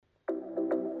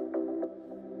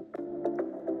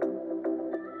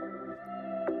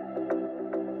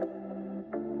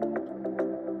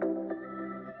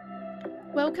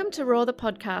Welcome to RAWR the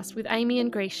podcast with Amy and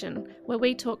Krysten, where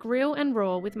we talk real and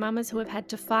raw with mamas who have had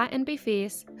to fight and be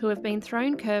fierce, who have been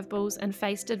thrown curveballs and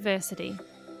faced adversity.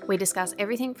 We discuss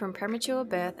everything from premature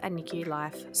birth and NICU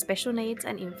life, special needs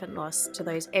and infant loss, to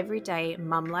those everyday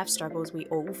mum life struggles we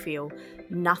all feel.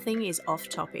 Nothing is off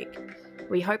topic.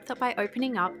 We hope that by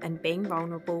opening up and being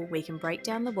vulnerable, we can break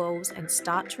down the walls and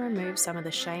start to remove some of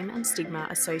the shame and stigma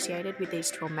associated with these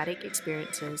traumatic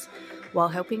experiences, while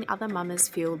helping other mamas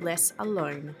feel less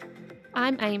alone.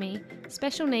 I'm Amy,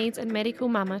 special needs and medical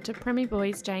mama to preemie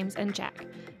boys James and Jack.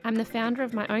 I'm the founder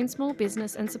of my own small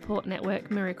business and support network,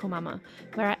 Miracle Mama,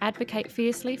 where I advocate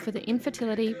fiercely for the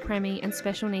infertility, preemie and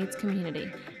special needs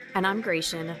community. And I'm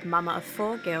Krysten, mama of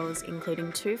 4 girls,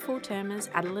 including 2 full-termers,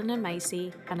 Adeline and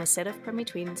Macy, and a set of preemie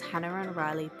twins, Hannah and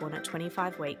Riley, born at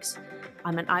 25 weeks.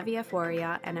 I'm an IVF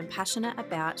warrior and am passionate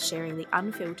about sharing the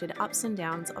unfiltered ups and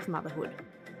downs of motherhood.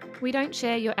 We don't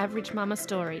share your average mama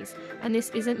stories, and this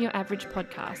isn't your average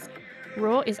podcast.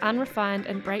 RAW is unrefined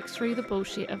and breaks through the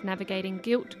bullshit of navigating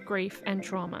guilt, grief, and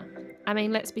trauma. I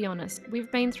mean, let's be honest,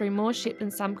 we've been through more shit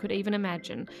than some could even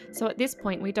imagine, so at this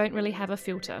point we don't really have a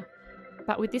filter.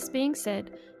 But with this being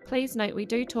said, please note we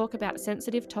do talk about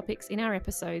sensitive topics in our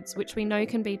episodes, which we know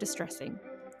can be distressing.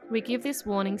 We give this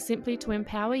warning simply to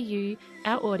empower you,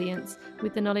 our audience,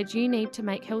 with the knowledge you need to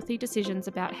make healthy decisions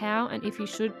about how and if you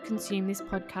should consume this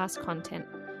podcast content.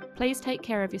 Please take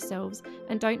care of yourselves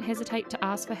and don't hesitate to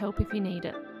ask for help if you need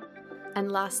it. And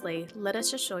lastly, let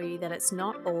us assure you that it's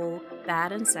not all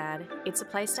bad and sad. It's a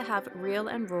place to have real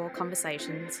and raw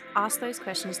conversations, ask those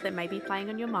questions that may be playing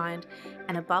on your mind,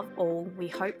 and above all, we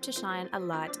hope to shine a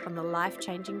light on the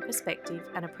life-changing perspective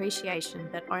and appreciation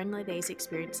that only these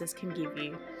experiences can give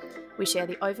you. We share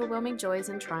the overwhelming joys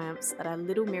and triumphs that our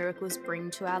little miracles bring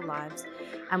to our lives,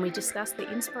 and we discuss the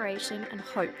inspiration and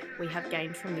hope we have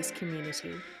gained from this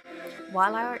community.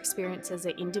 While our experiences are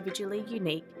individually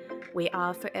unique, we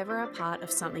are forever a part of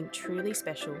something truly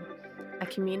special, a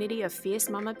community of fierce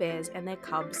mama bears and their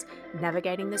cubs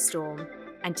navigating the storm,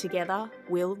 and together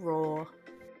we'll roar.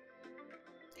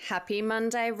 Happy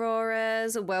Monday,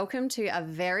 roarers. Welcome to a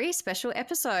very special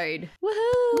episode.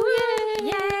 Woohoo!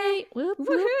 Yay! Whoop,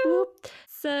 whoop, whoop.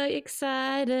 So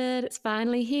excited. It's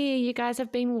finally here. You guys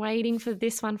have been waiting for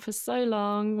this one for so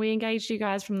long. We engaged you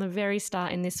guys from the very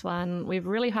start in this one. We've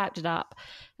really hyped it up,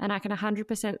 and I can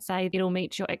 100% say it'll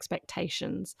meet your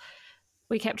expectations.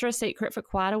 We kept her a secret for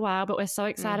quite a while, but we're so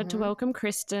excited to welcome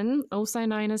Krysten, also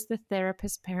known as the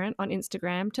therapist parent on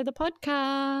Instagram, to the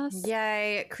podcast.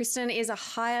 Yay. Krysten is a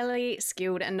highly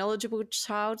skilled and knowledgeable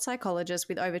child psychologist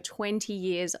with over 20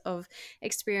 years of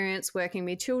experience working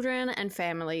with children and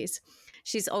families.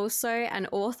 She's also an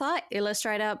author,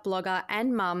 illustrator, blogger,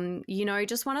 and mum. You know,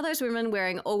 just one of those women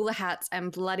wearing all the hats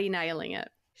and bloody nailing it.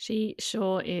 She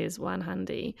sure is one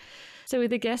hundy. So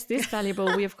with a guest this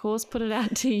valuable, we of course put it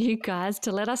out to you guys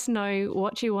to let us know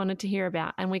what you wanted to hear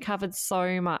about. And we covered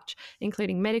so much,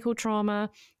 including medical trauma,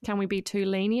 can we be too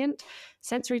lenient,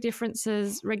 sensory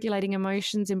differences, regulating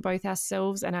emotions in both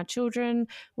ourselves and our children,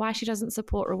 why she doesn't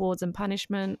support rewards and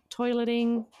punishment,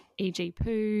 toileting, e.g.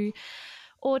 poo,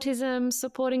 autism,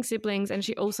 supporting siblings, and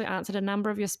she also answered a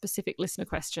number of your specific listener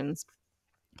questions.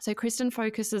 So Krysten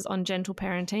focuses on gentle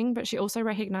parenting, but she also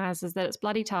recognises that it's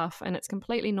bloody tough and it's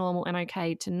completely normal and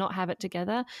okay to not have it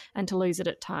together and to lose it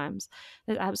at times.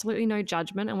 There's absolutely no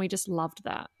judgment, and we just loved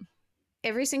that.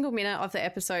 Every single minute of the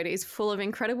episode is full of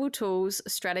incredible tools,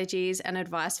 strategies, and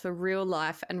advice for real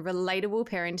life and relatable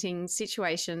parenting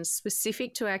situations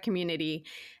specific to our community.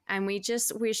 And we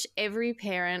just wish every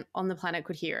parent on the planet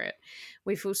could hear it.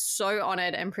 We feel so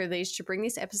honoured and privileged to bring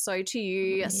this episode to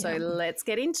you. Yeah. So let's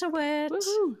get into it.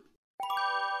 Woo-hoo.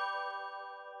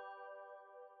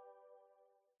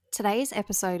 Today's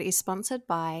episode is sponsored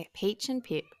by Peach and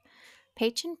Pip.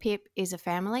 Peach and Pip is a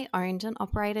family-owned and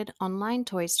operated online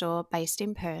toy store based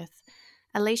in Perth.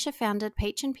 Alicia founded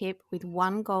Peach and Pip with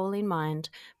one goal in mind,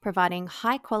 providing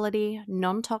high-quality,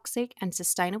 non-toxic and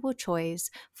sustainable toys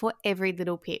for every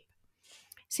little Pip.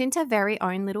 Since her very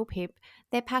own little Pip,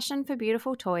 their passion for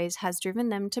beautiful toys has driven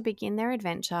them to begin their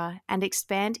adventure and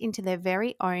expand into their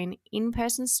very own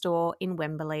in-person store in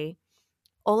Wembley.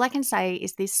 All I can say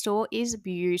is this store is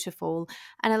beautiful,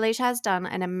 and Alicia has done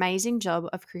an amazing job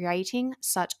of creating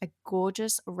such a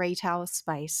gorgeous retail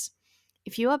space.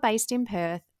 If you are based in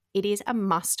Perth, it is a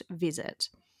must visit.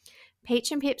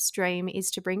 Peach and Pip's dream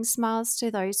is to bring smiles to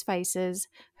those faces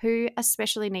who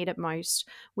especially need it most,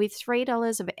 with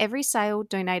 $3 of every sale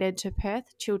donated to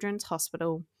Perth Children's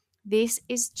Hospital. This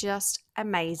is just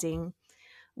amazing.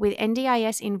 With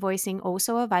NDIS invoicing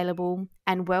also available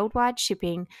and worldwide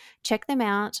shipping, check them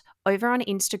out over on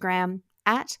Instagram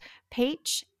at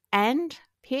Peach and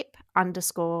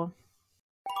 @pip_.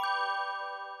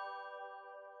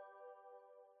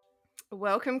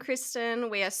 Welcome,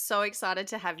 Krysten. We are so excited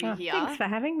to have you here. Thanks for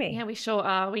having me. Yeah, we sure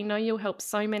are. We know you'll help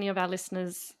so many of our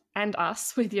listeners and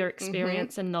us with your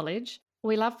experience and knowledge.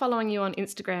 We love following you on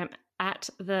Instagram at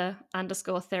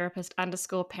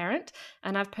 @the_therapist_parent.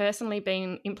 And I've personally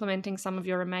been implementing some of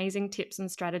your amazing tips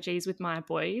and strategies with my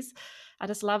boys. I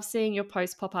just love seeing your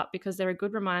posts pop up because they're a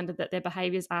good reminder that their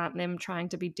behaviours aren't them trying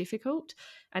to be difficult,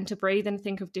 and to breathe and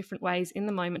think of different ways in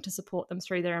the moment to support them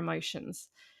through their emotions.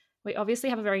 We obviously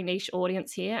have a very niche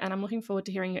audience here, and I'm looking forward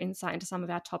to hearing your insight into some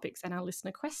of our topics and our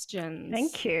listener questions.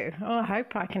 Thank you. Oh, I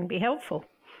hope I can be helpful.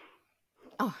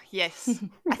 Oh, yes.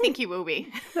 I think you will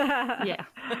be. Yeah.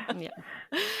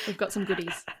 We've got some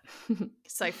goodies.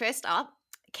 So first up,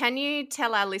 can you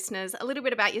tell our listeners a little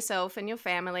bit about yourself and your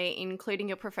family, including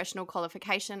your professional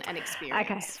qualification and experience?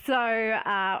 Okay, so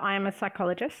I am a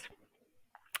psychologist.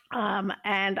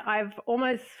 And I've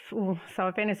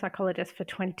been a psychologist for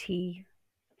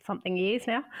 20-something years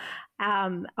now.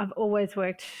 I've always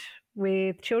worked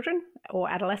with children or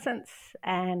adolescents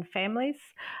and families.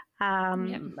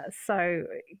 So,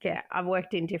 I've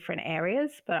worked in different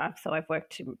areas, but I've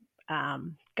worked in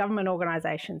government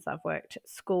organisations, I've worked at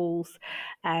schools,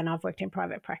 and I've worked in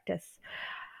private practice.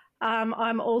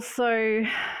 I also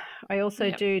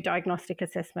do diagnostic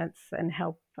assessments and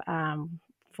help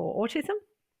for autism.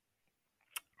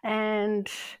 And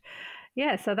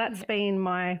so that's been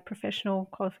my professional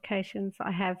qualifications.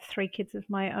 I have 3 kids of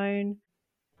my own.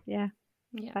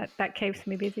 That keeps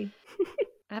me busy.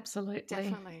 Absolutely.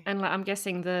 Definitely. And I'm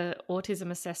guessing the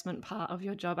autism assessment part of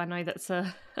your job, I know that's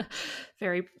a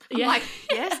very... yes,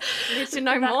 need to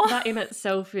know more. That in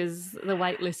itself is, the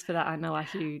wait list for that I know are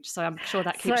huge. So I'm sure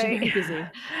that keeps you very busy.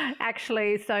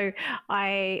 Actually, so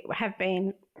I have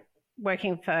been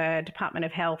working for Department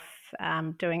of Health,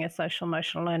 doing a social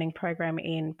emotional learning program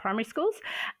in primary schools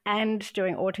and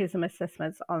doing autism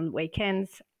assessments on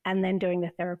weekends, and then doing the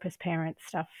therapist parent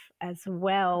stuff as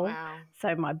well. Wow.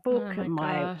 So my book and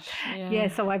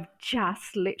so I've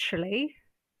just literally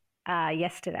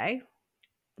yesterday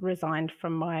resigned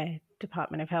from my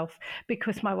Department of Health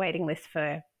because my waiting list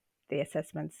for the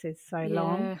assessments is so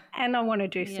long, and I want to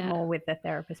do some more with the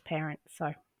therapist parent.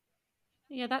 So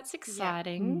yeah, that's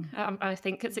exciting. I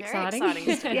think it's very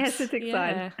exciting. Yes, it's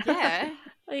exciting.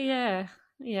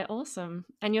 Yeah, awesome.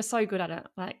 And you're so good at it,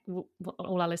 like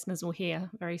all our listeners will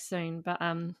hear very soon. But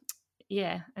and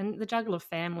the juggle of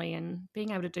family and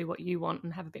being able to do what you want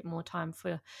and have a bit more time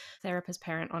for therapist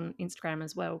parent on Instagram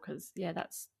as well, because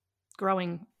that's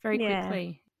growing very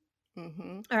quickly.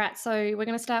 All right, so we're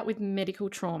going to start with medical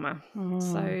trauma.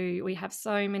 So we have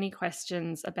so many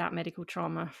questions about medical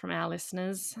trauma from our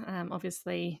listeners.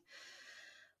 Obviously,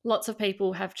 lots of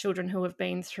people have children who have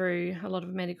been through a lot of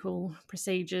medical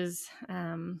procedures.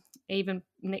 Even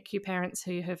NICU parents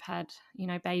who have had,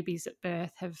 babies at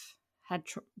birth have had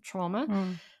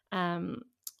trauma.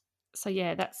 So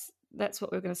that's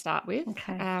what we're going to start with.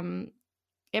 Okay.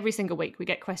 Every single week we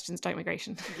get questions, don't we,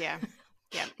 Krysten? Yeah.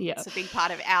 It's a big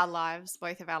part of our lives,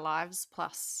 both of our lives,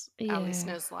 plus our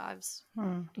listeners' lives.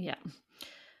 Yeah.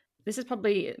 This has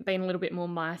probably been a little bit more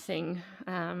my thing.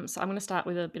 So I'm going to start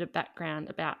with a bit of background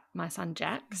about my son,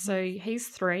 Jack. So he's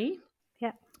 3.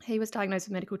 Yeah. He was diagnosed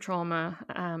with medical trauma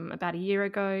about a year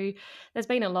ago. There's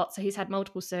been a lot. So he's had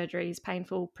multiple surgeries,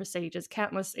 painful procedures,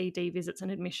 countless ED visits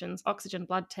and admissions, oxygen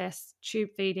blood tests, tube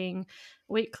feeding,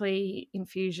 weekly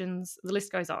infusions. The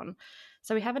list goes on.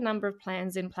 So we have a number of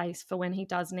plans in place for when he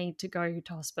does need to go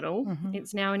to hospital.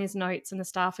 It's now in his notes, and the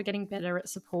staff are getting better at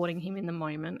supporting him in the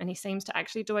moment. And he seems to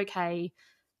actually do okay,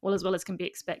 as well as can be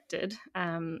expected,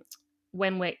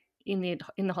 when we're in the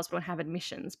hospital and have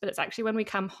admissions. But it's actually when we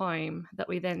come home that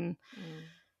we then,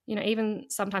 even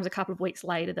sometimes a couple of weeks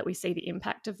later, that we see the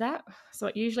impact of that. So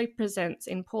it usually presents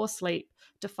in poor sleep,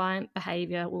 defiant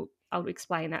behaviour. I'll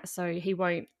explain that. So he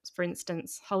won't, for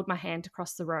instance, hold my hand to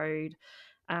cross the road,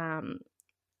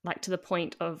 like to the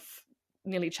point of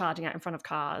nearly charging out in front of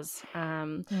cars,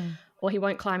 or he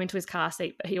won't climb into his car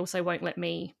seat, but he also won't let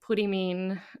me put him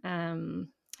in.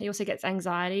 He also gets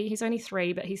anxiety. He's only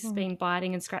 3, but he's been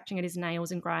biting and scratching at his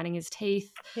nails and grinding his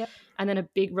teeth. Yep. And then a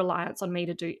big reliance on me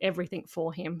to do everything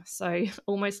for him. So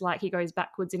almost like he goes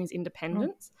backwards in his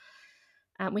independence.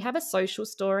 We have a social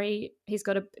story. He's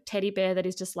got a teddy bear that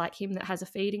is just like him that has a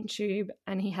feeding tube,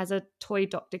 and he has a toy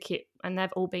doctor kit, and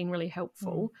they've all been really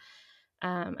helpful.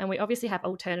 And we obviously have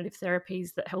alternative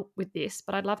therapies that help with this,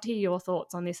 but I'd love to hear your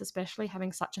thoughts on this, especially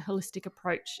having such a holistic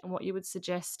approach, and what you would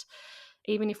suggest,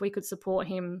 even if we could support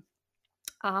him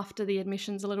after the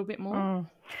admissions a little bit more.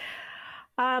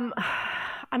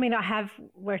 I mean, I have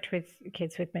worked with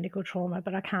kids with medical trauma,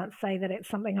 but I can't say that it's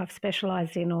something I've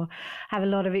specialised in or have a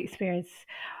lot of experience.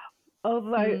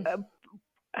 Although,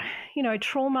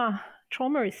 trauma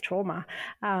is trauma.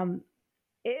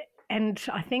 And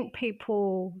I think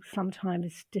people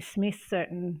sometimes dismiss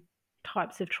certain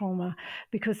types of trauma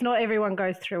because not everyone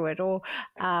goes through it, or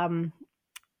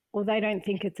they don't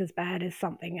think it's as bad as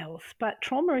something else. But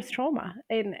trauma is trauma.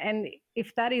 And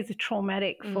if that is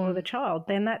traumatic for the child,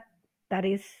 then that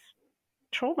is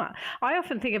trauma. I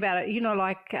often think about it,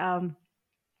 like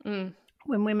when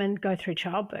women go through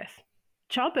childbirth.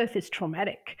 Childbirth is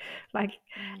traumatic.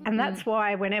 And that's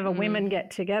why whenever women get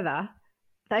together,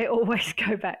 they always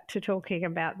go back to talking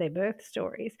about their birth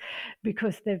stories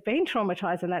because they've been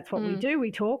traumatized, and that's what we do. We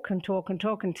talk and talk and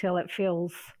talk until it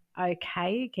feels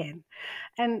okay again.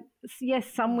 And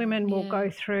yes, some women will go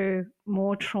through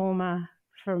more trauma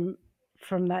from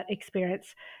that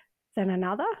experience than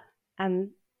another,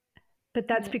 but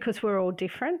that's because we're all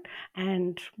different,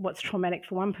 and what's traumatic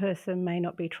for one person may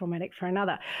not be traumatic for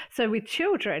another. So with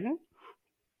children,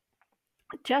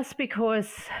 just because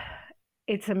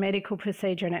it's a medical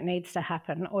procedure and it needs to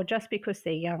happen, or just because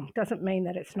they're young, doesn't mean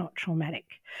that it's not traumatic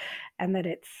and that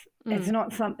it's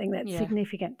not something that's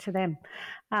significant to them.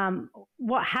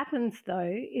 What happens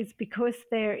though is because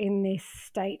they're in this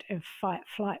state of fight,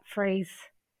 flight, freeze,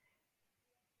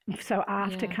 so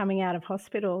after coming out of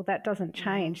hospital, that doesn't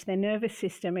change. Their nervous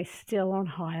system is still on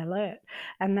high alert,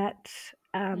 and that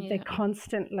they're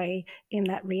constantly in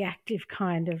that reactive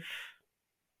kind of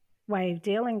way of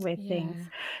dealing with things.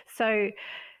 So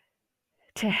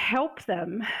to help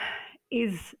them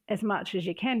is as much as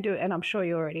you can do, and I'm sure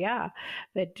you already are,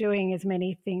 but doing as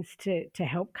many things to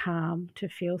help calm, to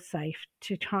feel safe,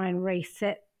 to try and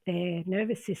reset their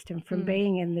nervous system from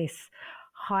being in this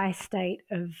high state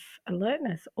of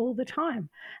alertness all the time.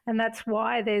 And that's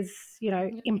why there's,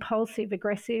 impulsive,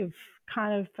 aggressive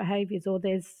kind of behaviours, or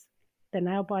there's the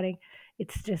nail biting.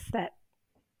 It's just that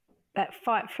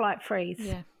fight, flight,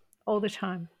 freeze all the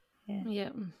time.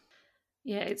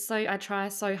 It's so, I try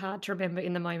so hard to remember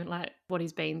in the moment, like what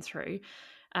he's been through.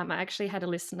 I actually had a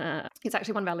listener, it's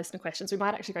actually one of our listener questions. We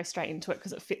might actually go straight into it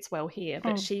because it fits well here.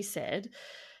 But she said,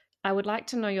 I would like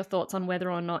to know your thoughts on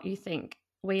whether or not you think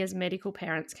we as medical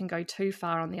parents can go too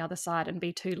far on the other side and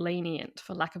be too lenient,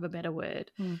 for lack of a better word.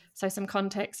 So some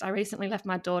context, I recently left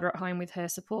my daughter at home with her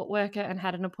support worker and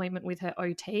had an appointment with her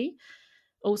OT,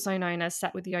 also known as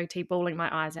sat with the OT bawling my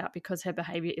eyes out because her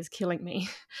behaviour is killing me.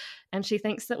 And she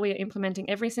thinks that we are implementing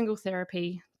every single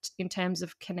therapy in terms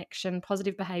of connection,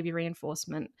 positive behaviour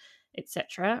reinforcement,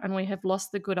 etc. And we have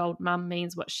lost the good old mum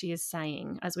means what she is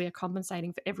saying, as we are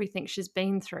compensating for everything she's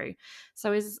been through.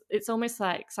 So it's almost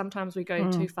like sometimes we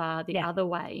go too far the other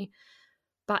way.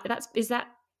 But is that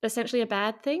essentially a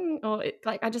bad thing? Or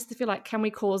I just feel like, can we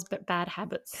cause bad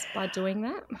habits by doing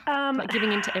that? Like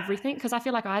giving into everything? Because I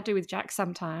feel like I do with Jack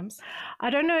sometimes. I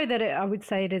don't know that I would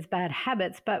say it is bad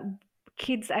habits, but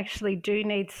kids actually do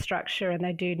need structure and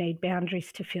they do need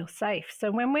boundaries to feel safe. So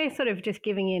when we're sort of just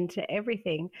giving in to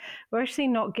everything, we're actually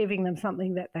not giving them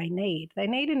something that they need. They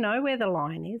need to know where the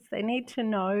line is. They need to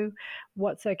know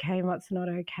what's okay and what's not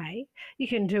okay. You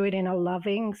can do it in a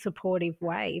loving, supportive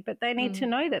way, but they need to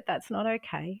know that that's not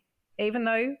okay. Even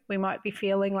though we might be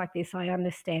feeling like this, I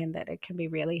understand that it can be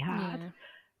really hard.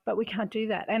 But we can't do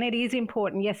that. And it is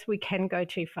important. Yes, we can go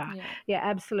too far. Yeah,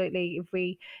 absolutely.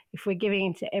 If we're giving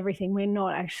into everything, we're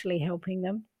not actually helping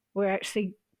them. We're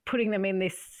actually putting them in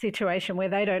this situation where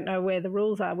they don't know where the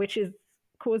rules are, which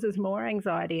causes more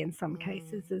anxiety in some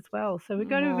cases as well. So we've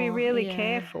got to be really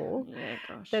careful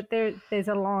that there's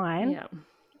a line.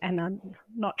 And I'm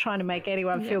not trying to make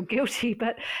anyone feel guilty,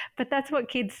 but that's what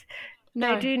kids,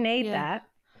 they do need that.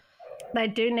 They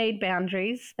do need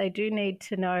boundaries. They do need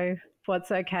to know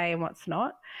what's okay and what's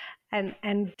not,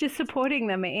 and just supporting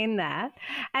them in that,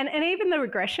 and even the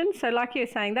regression. So like you're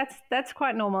saying, that's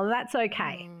quite normal. That's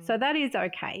okay. So that is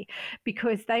okay,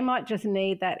 because they might just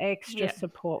need that extra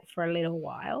support for a little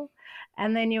while,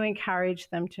 and then you encourage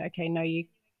them to, okay, no, you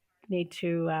need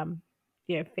to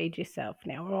feed yourself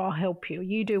now, or I'll help you.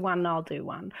 You do one, I'll do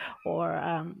one,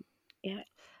 or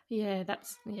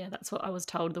that's what I was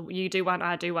told. You do one,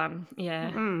 I do one.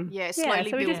 Slowly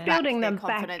so we're just building them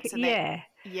back.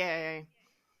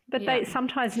 But they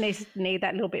sometimes need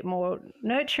that little bit more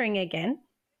nurturing again,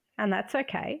 and that's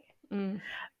okay.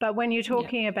 But when you're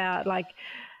talking about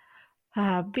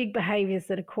big behaviours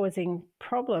that are causing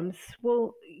problems,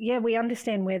 well, we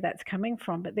understand where that's coming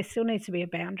from, but there still needs to be a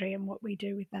boundary in what we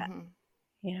do with that.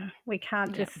 We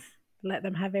can't just let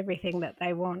them have everything that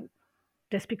they want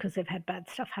just because they've had bad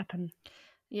stuff happen.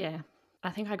 I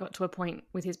think I got to a point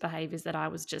with his behaviours that I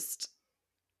was just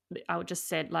I just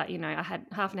said, like, I had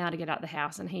half an hour to get out of the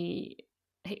house, and he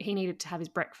needed to have his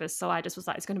breakfast. So I just was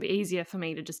like, it's going to be easier for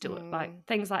me to just do it, like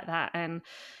things like that. And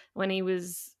when he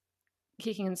was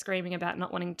kicking and screaming about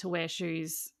not wanting to wear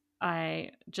shoes,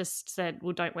 I just said,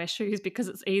 well, don't wear shoes, because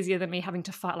it's easier than me having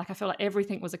to fight. Like, I felt like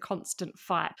everything was a constant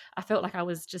fight. I felt like I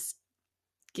was just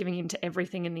giving in to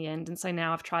everything in the end. And so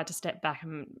now I've tried to step back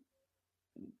and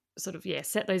sort of,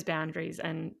 set those boundaries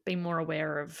and be more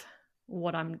aware of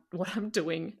what I'm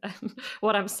doing and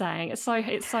what I'm saying. It's so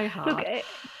hard. Look,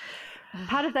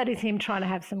 part of that is him trying to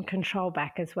have some control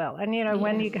back as well. And,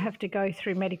 when you have to go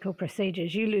through medical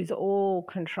procedures, you lose all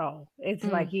control. It's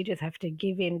like you just have to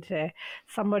give in to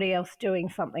somebody else doing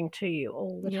something to you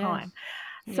all the time.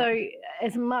 So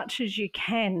as much as you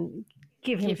can,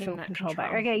 give him some control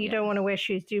back. Okay, you don't want to wear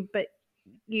shoes, but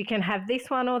you can have this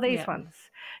one or these ones.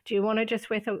 Do you want to just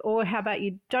wear or how about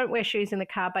you don't wear shoes in the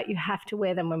car, but you have to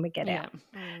wear them when we get out?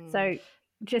 So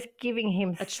just giving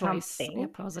him a choice, something, a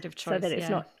positive choice, so that it's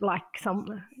not like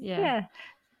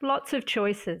lots of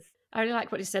choices. I really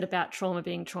like what you said about trauma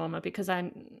being trauma, because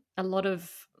a lot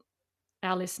of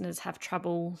our listeners have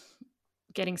trouble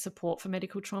getting support for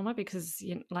medical trauma because,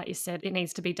 like you said, it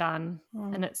needs to be done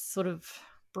and it's sort of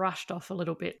brushed off a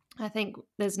little bit. I think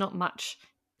there's not much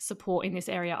support in this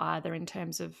area either in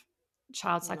terms of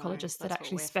child psychologists that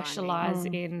actually specialise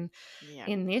in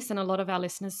this. And a lot of our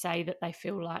listeners say that they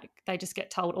feel like they just get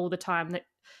told all the time that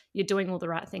you're doing all the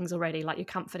right things already, like you're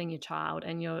comforting your child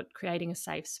and you're creating a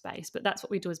safe space. But that's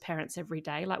what we do as parents every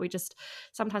day. Like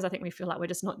sometimes I think we feel like we're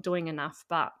just not doing enough.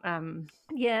 But there's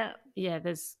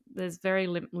very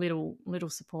little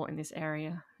support in this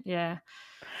area. Yeah.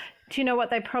 Do you know what?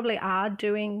 They probably are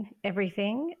doing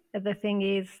everything. The thing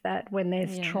is that when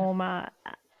there's trauma,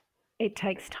 it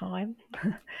takes time,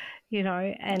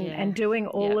 and doing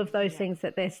all of those things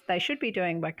that they should be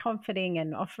doing by comforting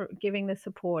and giving the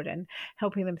support and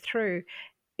helping them through.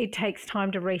 It takes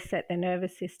time to reset their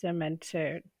nervous system and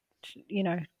to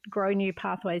grow new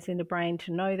pathways in the brain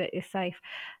to know that you're safe.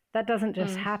 That doesn't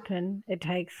just happen. It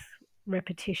takes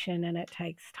repetition and it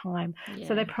takes time. Yeah.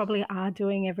 So they probably are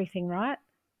doing everything right.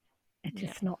 It's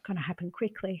just not going to happen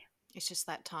quickly. It's just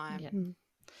that time. Yeah.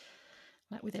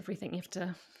 Like with everything, you have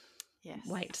to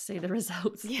wait to see the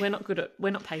results. Yeah. We're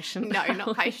not patient. No,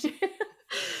 not patient.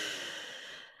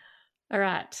 All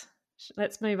right.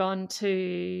 Let's move on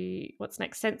to what's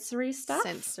next? Sensory stuff?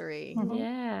 Sensory. Mm-hmm.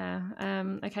 Yeah.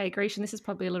 Okay, Grecian, this is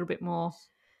probably a little bit more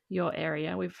your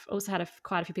area. We've also had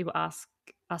quite a few people ask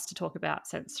us to talk about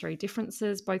sensory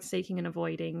differences, both seeking and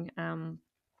avoiding, and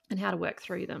how to work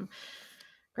through them.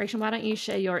 Grecian, why don't you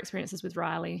share your experiences with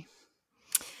Riley?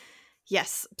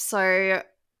 Yes. So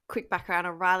quick background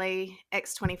on Riley,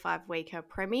 ex-25-weeker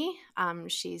preemie.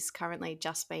 She's currently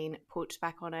just been put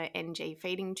back on a NG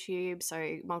feeding tube,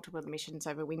 so multiple admissions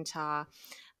over winter,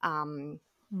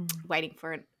 waiting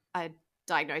for a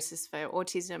diagnosis for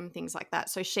autism, things like that.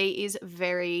 So she is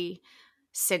very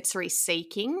sensory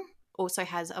seeking, also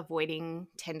has avoiding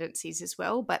tendencies as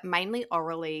well, but mainly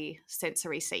orally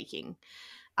sensory seeking.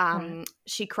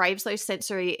 She craves those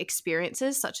sensory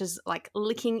experiences such as like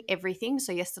licking everything.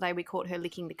 So yesterday we caught her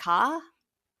licking the car,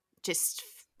 just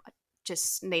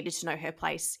needed to know her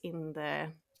place in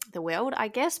the world, I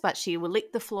guess. But she will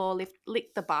lick the floor,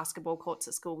 lick the basketball courts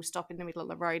at school, stop in the middle of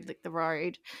the road, lick the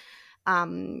road.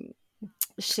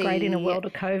 It's great in a world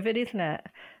of COVID, isn't it?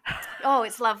 Oh,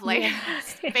 it's lovely. Yeah.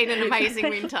 It's been an amazing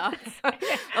winter.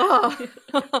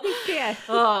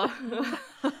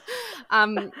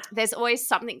 There's always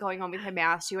something going on with her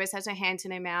mouth. She always has her hands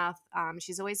in her mouth.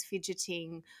 She's always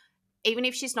fidgeting. Even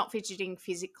if she's not fidgeting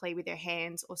physically with her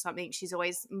hands or something, she's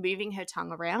always moving her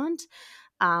tongue around.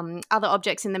 Other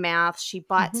objects in the mouth. She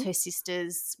bites her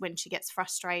sisters when she gets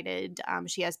frustrated.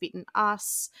 She has bitten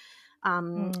us.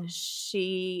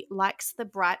 She likes the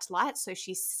bright lights, so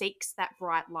she seeks that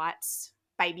bright lights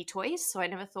baby toys. So I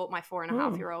never thought my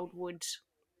 4.5-year-old would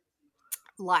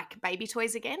like baby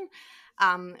toys again.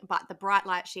 But the bright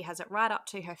light, she has it right up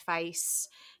to her face.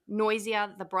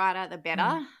 Noisier, the brighter, the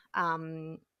better.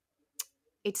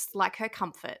 It's like her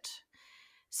comfort.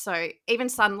 So even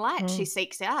sunlight, she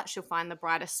seeks out. She'll find the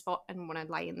brightest spot and want to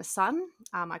lay in the sun.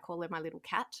 I call her my little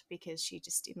cat because she's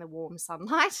just in the warm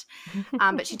sunlight.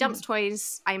 But she dumps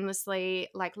toys aimlessly,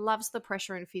 like loves the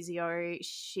pressure and physio.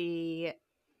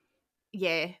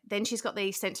 Then she's got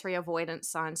these sensory avoidance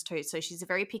signs too. So she's a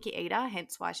very picky eater,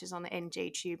 hence why she's on the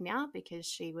NG tube now, because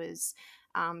she was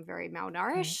very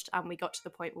malnourished. We got to the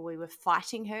point where we were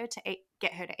fighting her to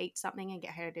get her to eat something and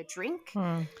get her to drink.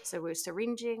 So we were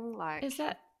syringing.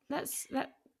 That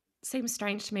seems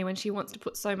strange to me when she wants to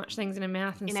put so much things in her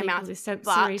mouth and see all this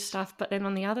sensory stuff, but then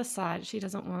on the other side she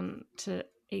doesn't want to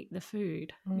eat the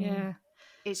food. Mm.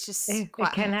 It's just it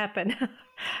can happen.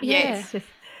 Yeah. It's just...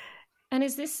 And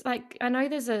is this like, I know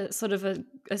there's a sort of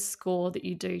a score that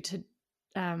you do to,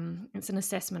 it's an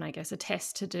assessment, I guess, a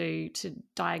test to do to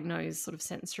diagnose sort of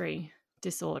sensory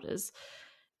disorders.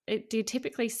 Do you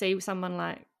typically see someone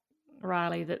like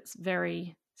Riley that's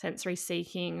very sensory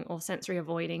seeking or sensory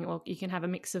avoiding, or you can have a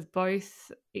mix of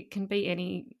both? It can be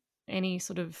any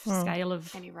sort of scale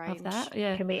of that.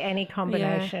 Yeah. It can be any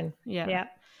combination. Yeah.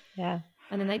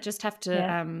 And then they just have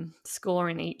to score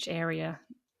in each area.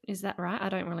 Is that right? I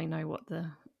don't really know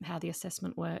how the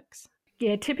assessment works.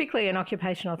 Yeah, typically an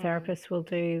occupational therapist will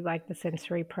do like the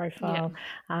sensory profile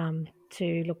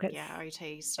to look at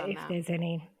OT's if there's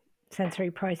any sensory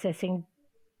processing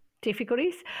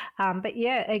difficulties. But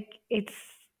yeah,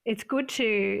 it's good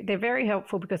they're very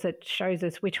helpful because it shows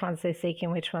us which ones they're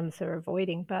seeking, which ones they're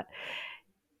avoiding. But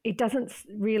it doesn't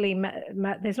really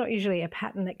there's not usually a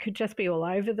pattern. That could just be all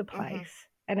over the place.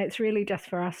 And it's really just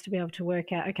for us to be able to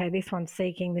work out, okay, this one's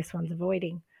seeking, this one's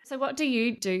avoiding. So what do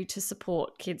you do to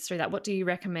support kids through that? What do you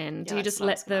recommend? Do you just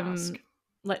let them do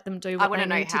what they need to do? I want to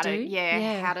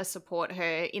know how to support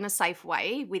her in a safe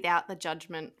way without the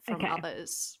judgment from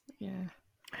others.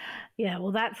 Yeah,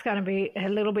 well, that's going to be a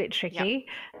little bit tricky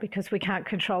because we can't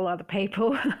control other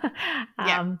people.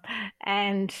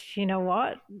 And you know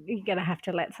what? You're going to have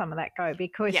to let some of that go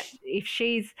because if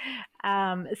she's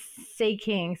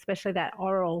seeking, especially that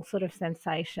oral sort of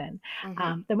sensation,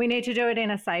 then we need to do it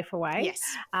in a safer way. Yes.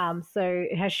 So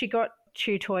has she got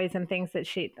chew toys and things that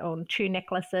chew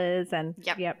necklaces and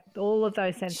all of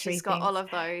those sensory She's got all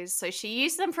of those. So she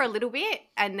used them for a little bit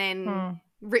and then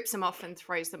rips them off and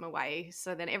throws them away.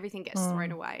 So then everything gets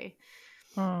thrown away.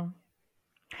 And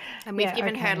we've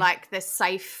given her like the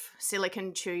safe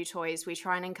silicone chew toys. We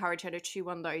try and encourage her to chew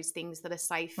on those things that are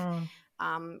safe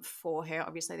for her.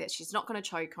 Obviously that she's not going to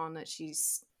choke on, that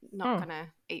she's not going to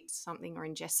eat something or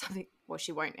ingest something. Well,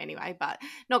 she won't anyway, but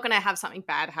not going to have something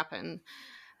bad happen.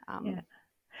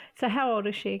 So how old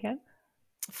is she again?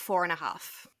 4.5.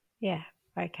 Yeah.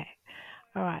 Okay.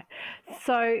 All right.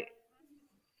 So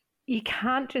you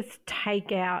can't just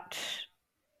take out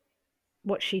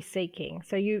what she's seeking.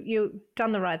 So you've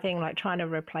done the right thing, like trying to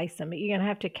replace them, but you're going to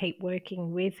have to keep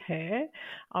working with her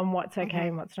on what's okay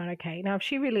and what's not okay. Now, if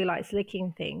she really likes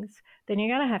licking things, then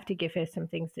you're going to have to give her some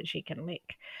things that she can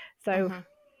lick. So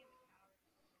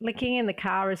licking in the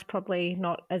car is probably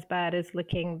not as bad as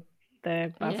licking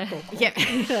the bus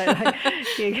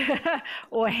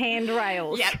or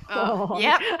handrails.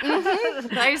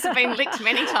 Those have been licked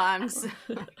many times.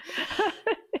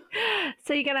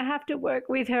 So you're going to have to work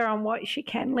with her on what she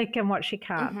can lick and what she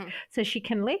can't. So she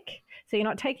can lick. So you're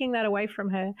not taking that away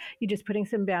from her. You're just putting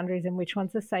some boundaries in which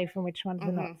ones are safe and which ones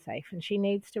are not safe. And she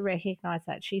needs to recognise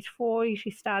that. She's 4.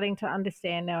 She's starting to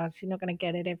understand now. She's not going to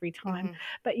get it every time.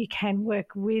 But you can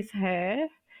work with her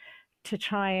to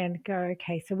try and go,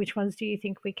 okay, so which ones do you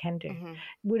think we can do?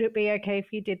 Would it be okay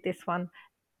if you did this one?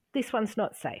 This one's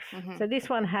not safe. So this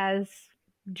one has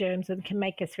germs and can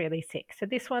make us really sick. So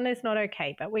this one is not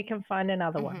okay, but we can find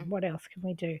another one. What else can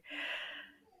we do?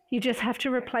 You just have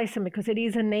to replace them because it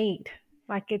is a need.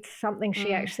 Like it's something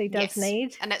she actually does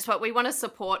need. And that's what we want to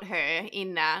support her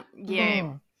in that.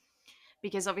 Yeah.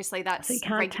 Because obviously that's so you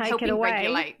can't take it away.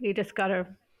 Regulate. You just got to...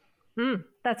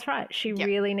 that's right. She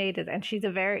really needed it. And she's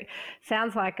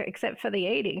sounds like, except for the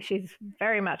eating, she's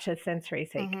very much a sensory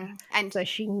seeker. And so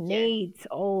she needs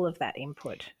all of that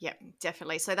input. Yeah,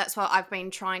 definitely. So that's why I've been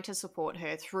trying to support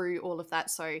her through all of that.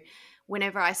 So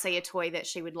whenever I see a toy that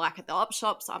she would like at the op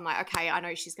shops, I'm like, okay, I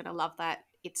know she's going to love that.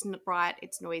 It's bright,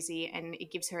 it's noisy, and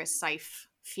it gives her a safe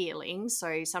feeling.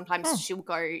 So sometimes she would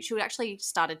actually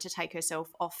started to take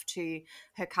herself off to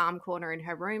her calm corner in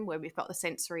her room where we've got the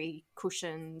sensory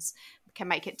cushions, can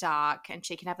make it dark, and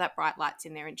she can have that bright lights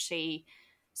in there, and she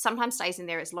sometimes stays in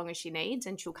there as long as she needs,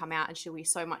 and she'll come out and she'll be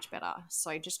so much better.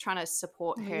 So just trying to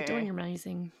support her. You're doing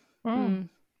amazing.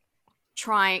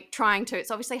 Trying to.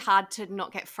 It's obviously hard to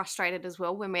not get frustrated as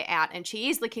well when we're out and she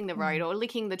is licking the road or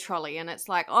licking the trolley, and it's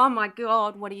like, oh my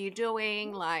God, what are you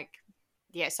doing? Like,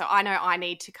 yeah, so I know I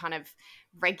need to kind of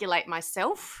regulate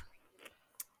myself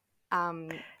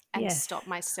and stop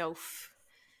myself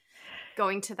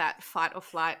going to that fight or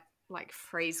flight, like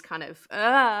freeze kind of.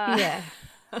 Yeah,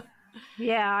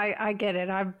 I get it.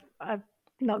 I'm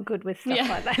not good with stuff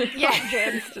like that. Yeah, like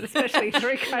germs, especially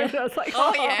through COVID. I was like,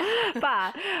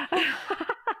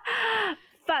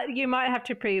 but you might have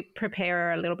to prepare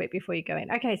her a little bit before you go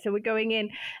in. Okay, so we're going in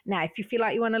now. If you feel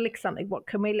like you want to lick something, what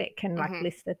can we lick? And like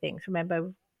list the things.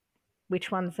 Remember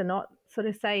which ones are not sort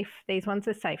of safe. These ones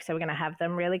are safe, so we're going to have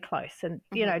them really close, and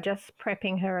just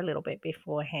prepping her a little bit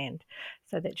beforehand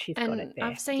so that she's got it there.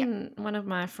 I've seen one of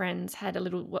my friends had a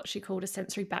little, what she called a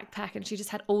sensory backpack, and she just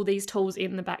had all these tools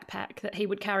in the backpack that he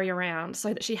would carry around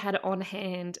so that she had it on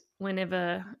hand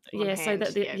whenever, so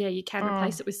that you can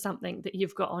replace it with something that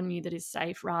you've got on you that is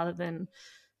safe, rather than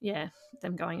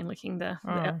them going and licking the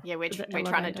we're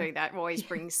trying to do that. We always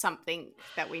bring something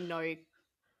that we know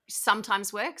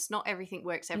sometimes works. Not everything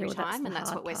works every time, and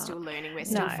that's what we're still learning. We're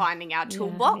still finding our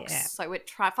toolbox. So we're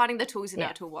finding the tools in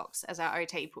our toolbox, as our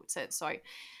OT puts it. So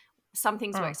some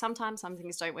things work sometimes, some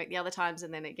things don't work the other times,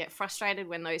 and then they get frustrated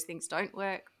when those things don't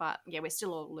work. But we're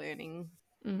still all learning.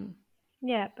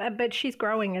 Yeah, but she's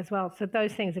growing as well, so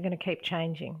those things are going to keep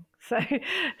changing. So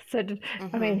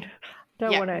I mean,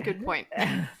 don't want to. Good point.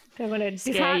 Don't want to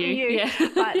dishearten you,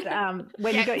 but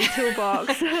when you've got your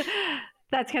toolbox,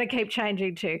 that's going to keep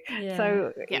changing too. Yeah.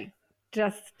 So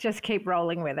just keep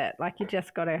rolling with it. Like, you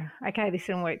just got to, okay, this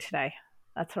didn't work today.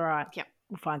 That's all right. Yep.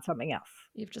 We'll find something else.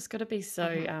 You've just got to be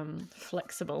so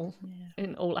flexible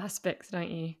in all aspects,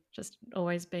 don't you? Just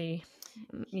always be,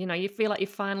 you feel like you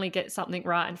finally get something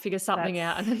right and figure something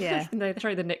out, and then they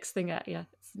throw the next thing at you.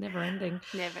 It's never ending.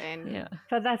 Never ending. Yeah.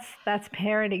 But that's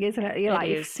parenting, isn't it? You're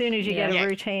as soon as you get a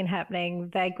routine happening,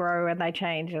 they grow and they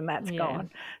change, and that's gone.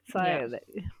 So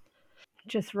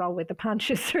just roll with the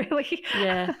punches, really.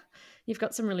 Yeah. You've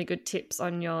got some really good tips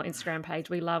on your Instagram page.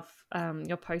 We love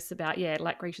your posts about,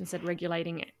 like Krysten said,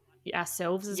 regulating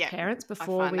ourselves as parents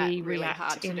before we really react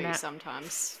hard to in do that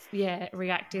sometimes.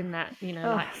 React in that,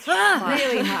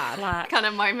 really hard kind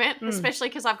of moment, especially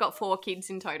because I've got 4 kids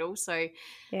in total. So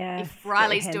if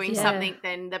Riley's doing something,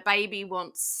 then the baby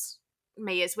wants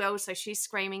me as well, so she's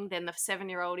screaming. Then the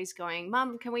 7-year-old is going,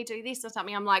 Mum, can we do this or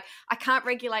something? I'm like, I can't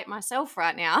regulate myself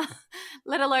right now,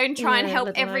 let alone try and help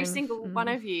every single one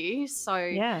of you. So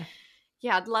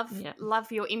I'd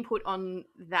love your input on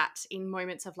that in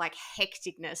moments of like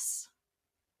hecticness.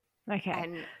 Okay.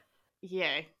 And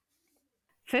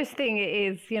first thing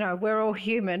is, we're all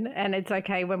human, and it's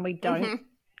okay when we don't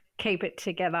keep it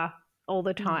together all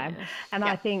the time. And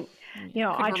I think,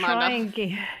 I try and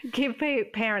give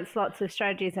parents lots of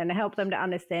strategies and help them to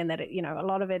understand that, a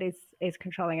lot of it is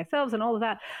controlling ourselves and all of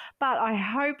that. But I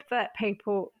hope that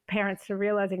parents are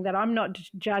realizing that I'm not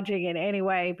judging in any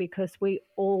way, because we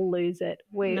all lose it.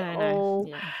 We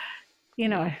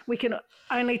we can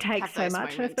only take so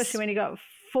much, and especially when you've got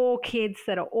 4 kids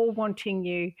that are all wanting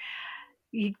you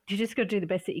just got to do the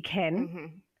best that you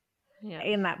can.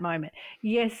 In that moment.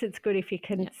 Yes, it's good if you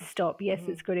can stop. Yes,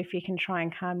 it's good if you can try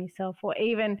and calm yourself, or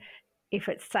even if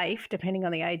it's safe, depending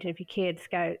on the age of your kids,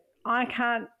 go, I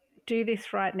can't do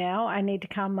this right now. I need to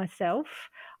calm myself.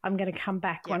 I'm going to come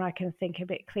back when I can think a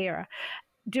bit clearer.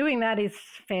 Doing that is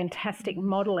fantastic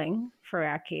modelling for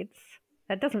our kids.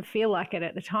 That doesn't feel like it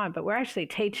at the time, but we're actually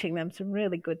teaching them some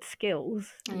really good skills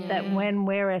that when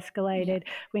we're escalated,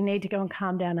 we need to go and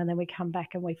calm down, and then we come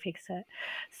back and we fix it.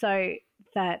 So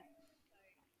that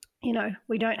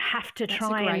we don't have to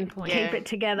try and keep it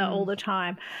together all the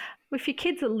time. If your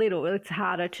kids are little, it's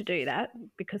harder to do that,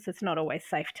 because it's not always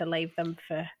safe to leave them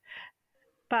for.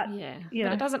 But but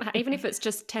it doesn't. Even if it's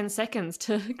just 10 seconds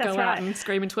to go out and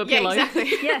scream into a pillow.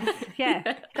 Exactly.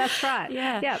 That's right.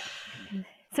 Yeah.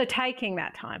 So taking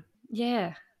that time.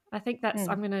 Yeah. I think that's.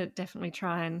 I'm going to definitely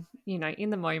try and in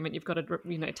the moment you've got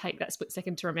to take that split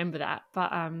second to remember that.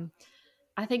 But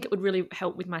I think it would really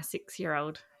help with my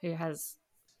 6-year-old who has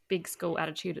big school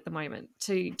attitude at the moment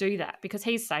to do that, because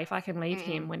he's safe. I can leave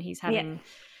him when he's having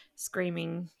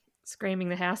screaming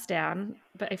the house down.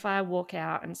 But if I walk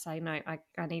out and say, no,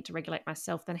 I need to regulate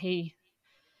myself, then he,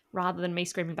 rather than me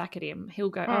screaming back at him, he'll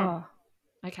go, oh,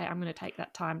 okay, I'm going to take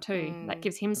that time too. That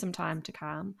gives him some time to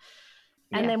calm.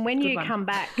 And then when you come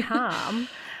back calm,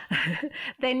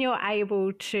 then you're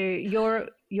able to, your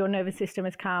nervous system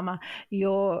is calmer.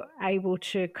 You're able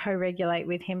to co-regulate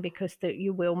with him, because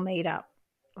you will meet up.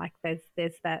 Like there's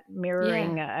that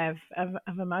mirroring of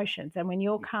emotions, and when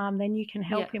you're calm, then you can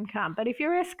help him calm. But if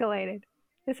you're escalated,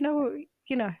 there's no,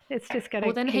 it's just going to.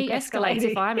 Well, then he escalates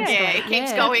if I'm escalated. It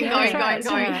keeps going.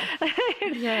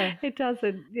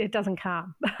 It doesn't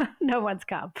calm. No one's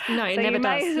calm. No, it never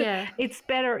does. It's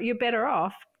better. You're better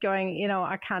off going.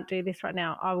 I can't do this right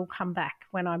now. I will come back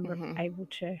when I'm able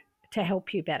to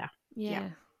help you better. Yeah.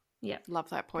 Love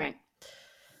that point.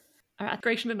 All right,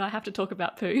 Krysten and I have to talk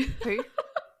about poo.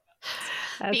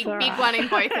 Big one in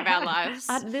both of our lives.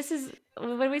 This is,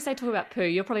 when we say talk about poo,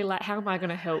 you're probably like, how am I going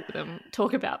to help them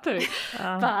talk about poo?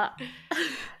 But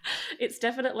it's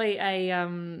definitely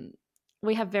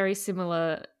we have very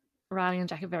similar, Riley and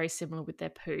Jack are very similar with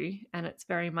their poo, and it's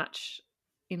very much,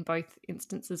 in both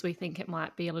instances we think it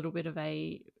might be a little bit of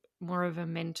more of a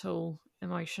mental,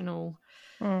 emotional,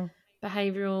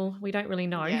 behavioural. We don't really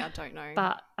know. Yeah, I don't know.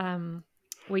 But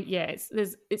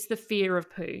it's the fear of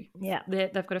poo. Yeah,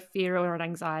 they've got a fear or an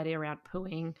anxiety around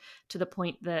pooing to the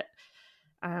point that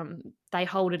they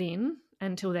hold it in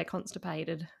until they're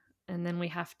constipated, and then we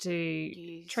have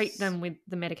to treat them with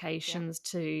the medications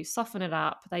to soften it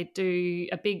up. They do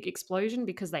a big explosion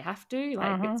because they have to,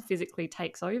 like it physically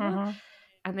takes over,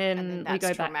 and then we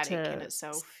go back to in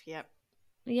itself. Yep.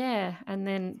 Yeah, and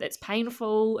then it's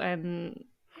painful, and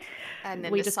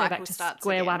then we just go back to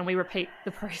square one and we repeat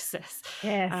the process.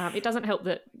 Yes. It doesn't help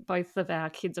that both of our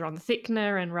kids are on the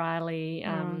thickener, and Riley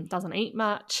doesn't eat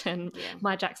much, and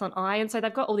my Jack's on iron. So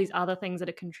they've got all these other things that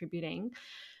are contributing.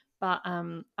 But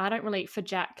I don't really, for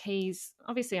Jack, he's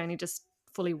obviously only just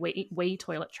fully wee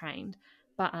toilet trained.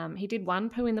 But he did one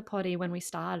poo in the potty when we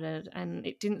started, and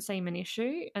it didn't seem an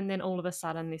issue. And then all of a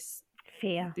sudden this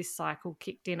cycle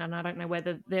kicked in, and I don't know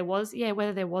whether there was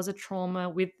a trauma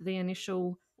with the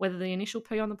initial, whether the initial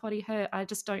poo on the potty hurt. I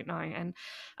just don't know. And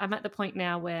I'm at the point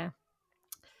now where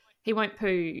he won't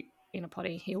poo in a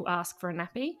potty. He'll ask for a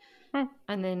nappy,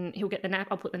 and then he'll get the nap.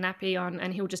 I'll put the nappy on,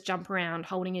 and he'll just jump around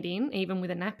holding it in, even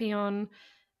with a nappy on,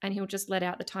 and he'll just let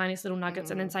out the tiniest little nuggets,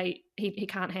 and then say he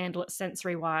can't handle it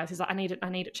sensory wise. He's like, I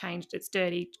need it changed. It's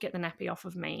dirty. Get the nappy off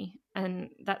of me. And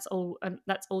that's all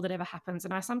that ever happens.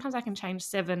 And sometimes I can change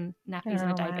 7 nappies in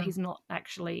a day, but he's not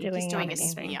actually doing a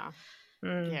smear.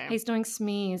 Yeah. He's doing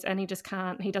smears, and he just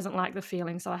can't. He doesn't like the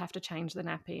feeling, so I have to change the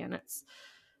nappy, and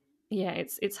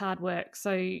it's hard work.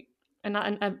 So, and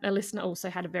a listener also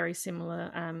had a very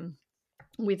similar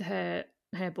with her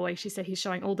boy. She said he's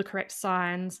showing all the correct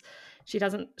signs.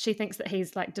 She thinks that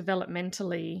he's like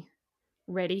developmentally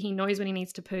ready. He knows when he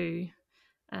needs to poo,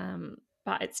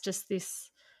 but it's just this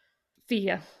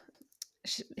fear.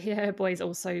 Her boy's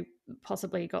also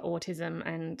possibly got autism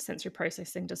and sensory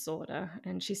processing disorder,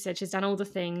 and she said she's done all the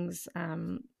things.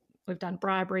 We've done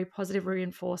bribery, positive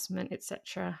reinforcement,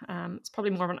 etc. It's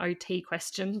probably more of an OT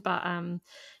question, but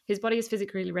his body is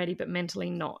physically ready but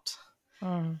mentally not.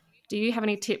 Do you have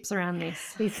any tips around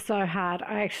this? It's so hard.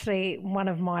 One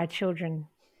of my children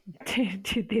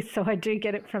did this, so I do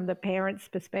get it from the parents'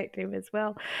 perspective as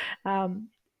well.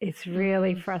 It's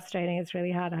really frustrating. It's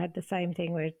really hard. I had the same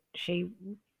thing where she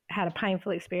had a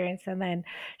painful experience, and then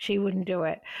she wouldn't do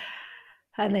it,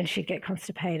 and then she'd get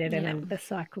constipated, and then the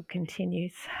cycle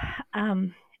continues.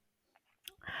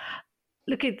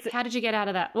 Look, how did you get out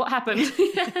of that? What happened?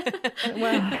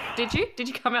 Well, did you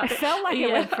come out? It felt like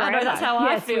it went forever. I know, that's how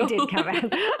I feel. We did come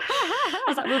out. I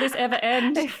was like, will this ever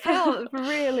end? It felt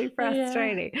really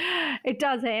frustrating. Yeah. It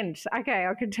does end. Okay,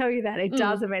 I can tell you that. It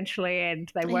does eventually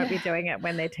end. They won't be doing it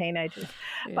when they're teenagers.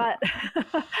 Yeah.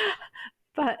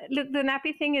 But look, the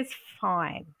nappy thing is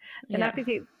fine. The nappy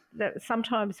thing, that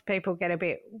sometimes people get a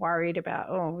bit worried about,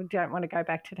 we don't want to go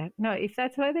back to that. No, if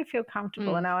that's where they feel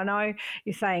comfortable. And now I know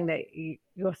you're saying that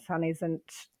your son isn't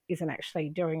actually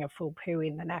doing a full poo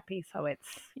in the nappy, so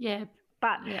it's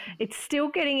it's still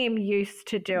getting him used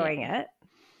to doing it,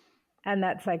 and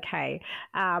that's okay.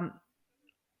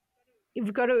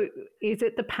 You've got to, is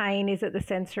it the pain? Is it the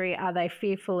sensory? Are they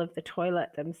fearful of the toilet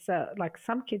themselves? Like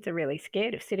some kids are really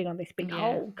scared of sitting on this big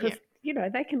hole because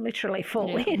they can literally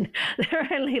fall in. They're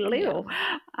only little.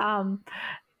 And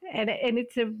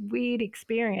it's a weird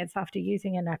experience after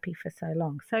using a nappy for so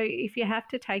long. So if you have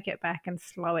to take it back and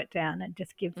slow it down and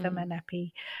just give them a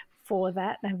nappy for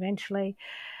that, and eventually,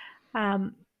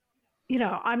 I'm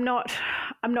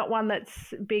not one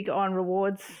that's big on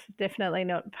rewards, definitely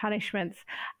not punishments.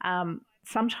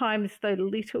 Sometimes the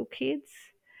little kids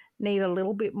need a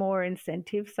little bit more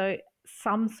incentive. So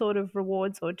some sort of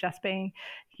rewards, or just being,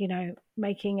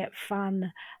 making it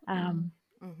fun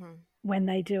when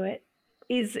they do it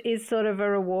is sort of a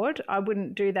reward. I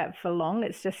wouldn't do that for long.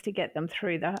 It's just to get them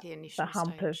through the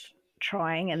hump stage of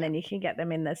trying, and then you can get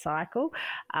them in the cycle.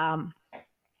 I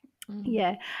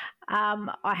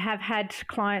have had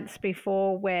clients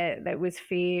before where there was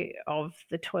fear of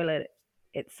the toilet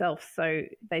itself, so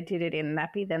they did it in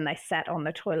nappy, then they sat on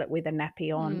the toilet with a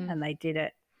nappy on and they did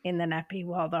it in the nappy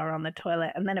while they were on the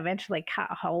toilet, and then eventually cut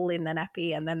a hole in the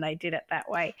nappy, and then they did it that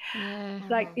way.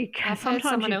 Like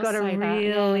sometimes you've got to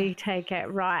really take it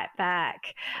right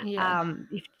back.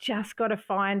 You've just got to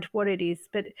find what it is,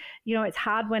 but it's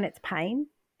hard when it's pain,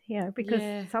 because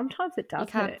sometimes it does. You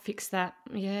can't hurt. Fix that.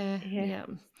 Well,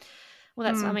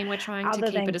 that's we're trying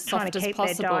to keep it as soft as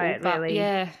possible, diet, but really.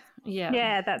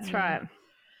 That's right.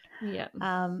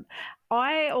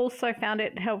 I also found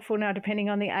it helpful now, depending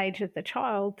on the age of the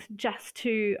child,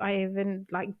 I even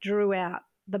drew out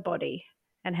the body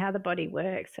and how the body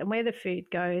works and where the food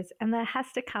goes, and that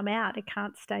has to come out. It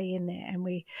can't stay in there. And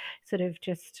we sort of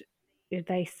just,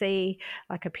 they see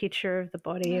like a picture of the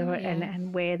body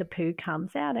and where the poo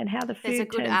comes out and how the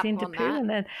food turns into poo. And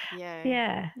then,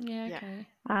 okay.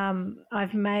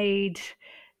 I've made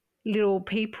little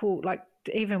people, like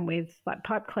even with like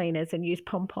pipe cleaners, and used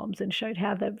pom-poms and showed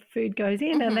how the food goes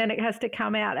in and then it has to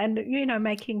come out, and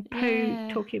making poo,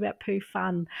 talking about poo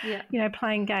fun,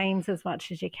 playing games as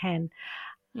much as you can.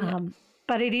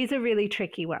 But it is a really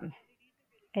tricky one.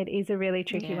 It is a really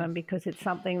tricky one because it's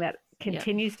something that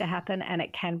continues to happen and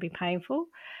it can be painful.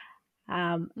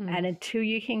 And until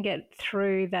you can get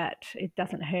through that, it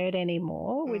doesn't hurt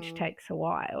anymore, which takes a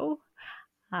while.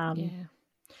 And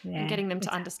getting them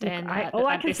to understand that all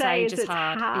I at can this say age is it's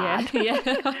hard. Yeah.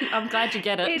 I'm glad you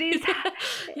get it. It is.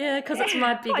 Because it's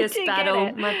my biggest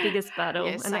battle. My biggest battle,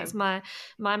 Yeah, and same. that's my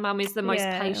mum is the most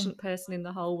patient person in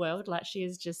the whole world. Like she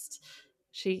is just,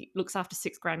 she looks after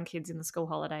 6 grandkids in the school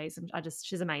holidays, and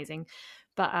she's amazing.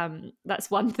 But that's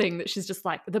one thing that she's just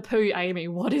like, the poo, Amy,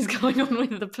 what is going on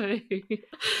with the poo?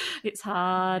 It's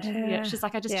hard. She's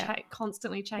like, I just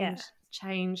constantly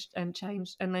changed.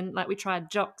 And then like we tried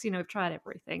jocks, we've tried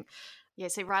everything. Yeah,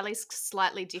 so Riley's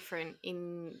slightly different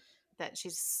in that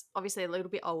she's obviously a little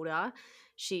bit older.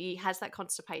 She has that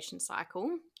constipation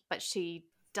cycle, but she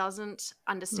doesn't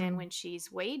understand when she's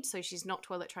weed, so she's not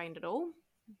toilet trained at all.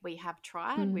 We have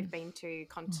tried. We've been to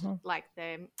like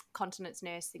the continence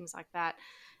nurse, things like that.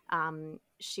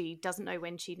 She doesn't know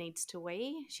when she needs to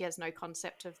wee. She has no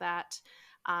concept of that.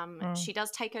 She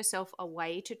does take herself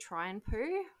away to try and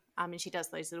poo, and she does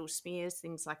those little smears,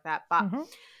 things like that. But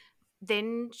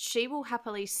then she will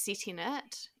happily sit in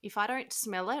it. If I don't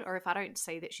smell it or if I don't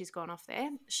see that she's gone off there,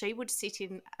 she would sit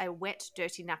in a wet,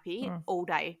 dirty nappy all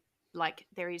day. Like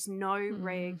there is no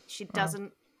she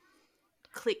doesn't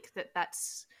click that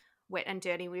that's wet and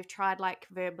dirty. We've tried like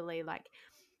verbally, like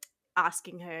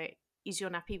asking her, is your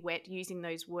nappy wet, using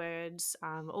those words,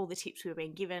 all the tips we've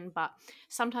been given, but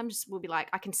sometimes we'll be like,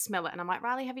 I can smell it, and I'm like,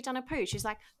 Riley, have you done a poo? She's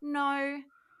like, no.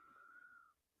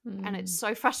 And it's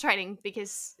so frustrating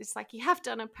because it's like, you have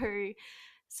done a poo.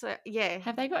 So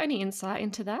have they got any insight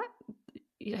into that,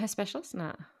 her specialist?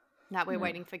 No, we're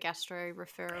waiting for gastro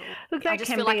referral. Look, I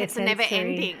just feel like it's never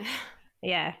ending.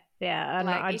 Yeah.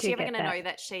 Like, is she ever going to know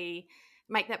that she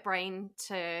make that brain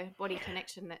to body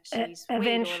connection that she's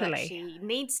eventually, or that she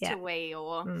needs to wee,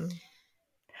 or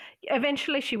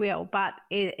eventually she will, but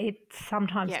it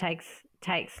sometimes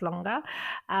takes longer.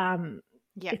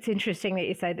 It's interesting that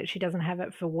you say that she doesn't have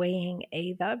it for weeing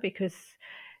either, because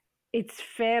it's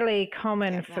fairly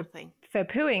common for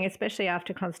pooing, especially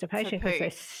after constipation, because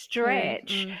they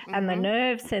stretch and the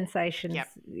nerve sensations,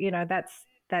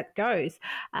 that goes.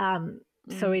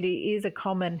 So it is a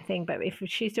common thing, but if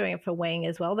she's doing it for weeing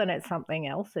as well, then it's something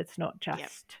else. It's not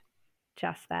just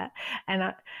that.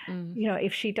 And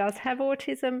if she does have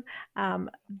autism,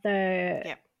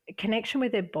 the connection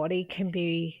with her body can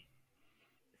be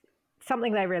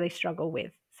something they really struggle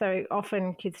with. So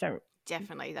often kids don't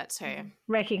that's her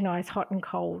recognize hot and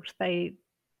cold.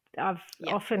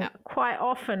 Quite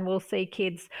often we'll see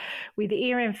kids with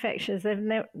ear infections.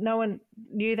 No one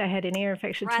knew they had an ear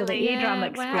infection until the eardrum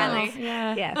explodes.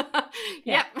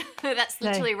 Yep. That's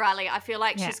literally Riley. I feel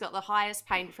like she's got the highest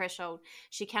pain threshold.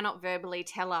 She cannot verbally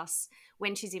tell us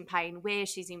when she's in pain, where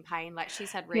she's in pain. Like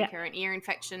she's had recurrent ear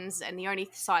infections, and the only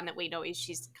sign that we know is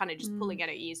she's kind of just pulling at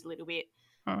her ears a little bit.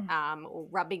 Or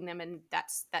rubbing them, and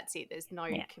that's it. There's no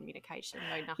communication,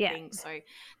 no nothing. So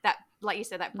that, like you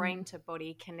said, that brain to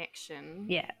body connection.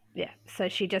 So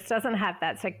she just doesn't have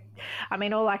that. So, I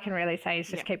mean, all I can really say is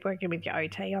just keep working with your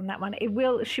OT on that one.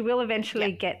 She will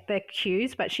eventually get the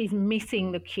cues, but she's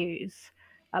missing the cues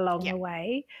along the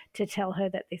way to tell her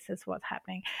that this is what's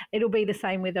happening. It'll be the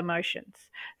same with emotions.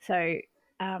 So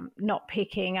not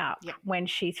picking up when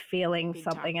she's feeling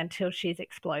something until she's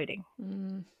exploding.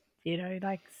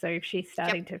 So if she's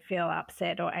starting to feel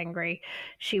upset or angry,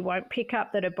 she won't pick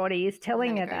up that her body is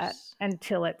telling her that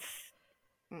until it's,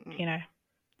 0 until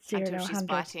to 100. She's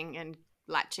biting and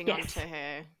latching onto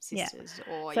her sisters.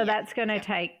 So that's going to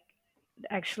take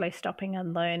actually stopping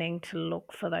and learning to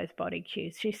look for those body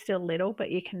cues. She's still little, but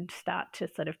you can start to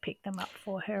sort of pick them up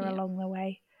for her along the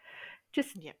way.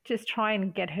 Just try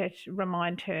and get her to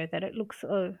remind her that it looks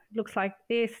like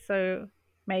this, so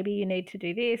maybe you need to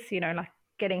do this, like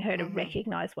getting her to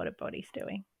recognise what her body's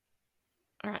doing.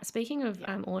 All right, speaking of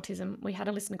autism, we had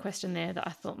a listener question there that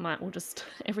I thought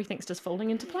everything's just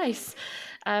falling into place.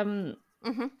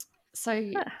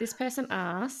 So this person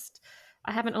asked,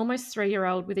 I have an almost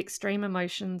 3-year-old with extreme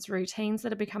emotions, routines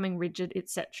that are becoming rigid,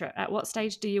 etc. At what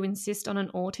stage do you insist on an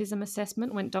autism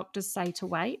assessment when doctors say to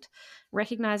wait?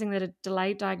 Recognizing that a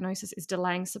delayed diagnosis is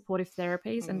delaying supportive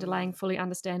therapies and delaying fully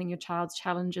understanding your child's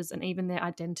challenges and even their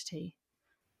identity.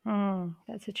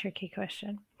 That's a tricky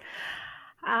question.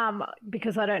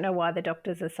 Because I don't know why the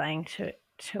doctors are saying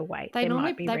to wait. They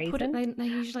normally might be put it. They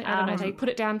usually, I don't know. They put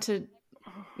it down to,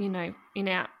 in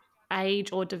our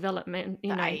age or development.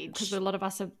 Because a lot of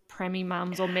us are preemie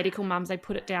mums or medical mums. They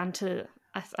put it down to.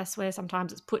 I swear,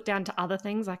 sometimes it's put down to other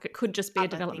things. Like it could just be a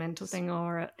developmental thing,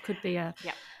 or it could be a.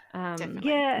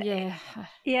 Definitely.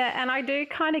 Yeah, and I do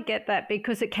kind of get that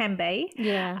because it can be.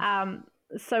 Yeah.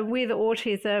 So with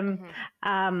autism,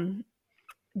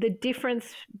 the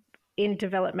difference in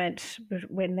development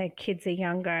when their kids are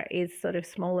younger is sort of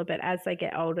smaller, but as they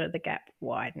get older, the gap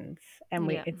widens and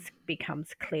it becomes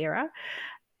clearer.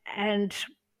 And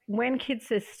when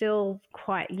kids are still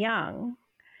quite young,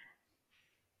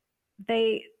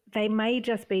 they may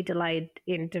just be delayed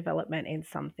in development in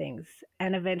some things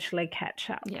and eventually catch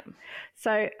up. Yeah.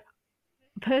 So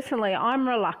personally, I'm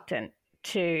reluctant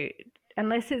to,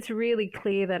 unless it's really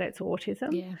clear that it's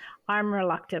autism, I'm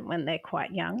reluctant when they're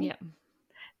quite young. Yeah.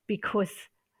 Because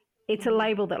it's a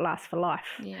label that lasts for life.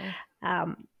 Yeah.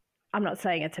 I'm not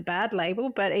saying it's a bad label,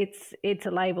 but it's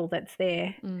a label that's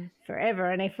there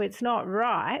forever. And if it's not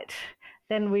right,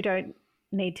 then we don't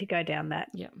need to go down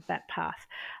that path.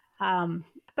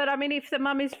 But I mean, if the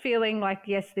mum is feeling like,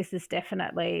 yes, this is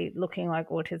definitely looking like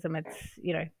autism, it's,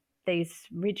 these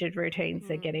rigid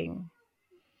routines are getting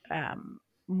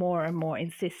more and more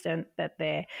insistent, that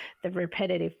the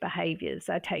repetitive behaviours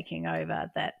are taking over,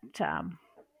 that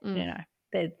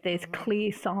there's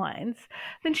clear signs,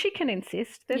 then she can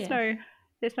insist. There's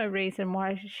no reason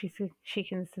why she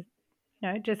can.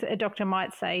 Just a doctor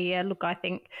might say, yeah, look, I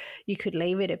think you could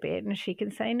leave it a bit, and she can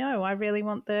say, no, I really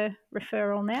want the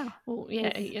referral now. Well,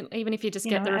 yeah, even if you just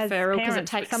get the referral, because it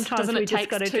takes doesn't it take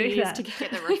 2 years to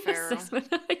get the referral?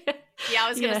 Yeah, I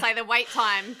was going to say the wait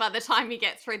time, by the time you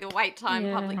get through the wait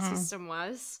time, public system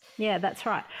was. Yeah, that's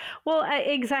right. Well,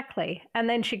 exactly. And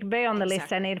then she can be on the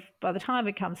list, and if by the time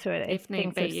it comes to it, if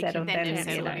things have settled, then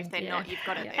if they're not, you've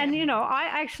got it there. And, I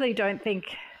actually don't think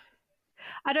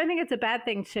it's a bad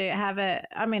thing to have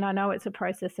I know it's a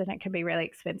process and it can be really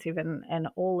expensive and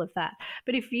all of that.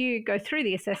 But if you go through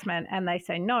the assessment and they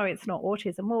say, no, it's not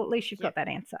autism, well, at least you've got that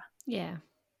answer. Yeah.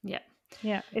 Yeah.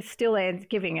 Yeah. It's still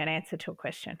giving an answer to a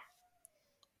question.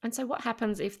 And so what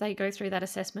happens if they go through that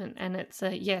assessment and it's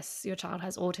a yes, your child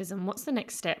has autism? What's the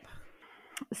next step?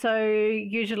 So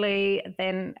usually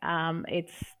then I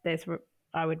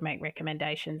would make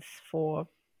recommendations for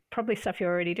probably stuff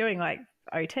you're already doing, like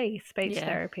OT, speech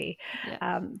therapy,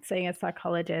 seeing a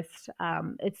psychologist.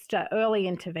 It's just early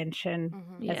intervention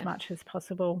as much as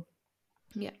possible.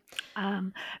 Yeah.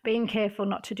 Being careful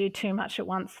not to do too much at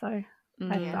once, though.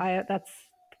 That's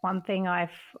one thing I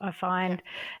find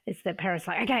is that parents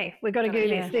are like, okay, we've got to do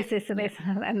this, and this,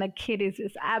 and the kid is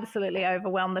just absolutely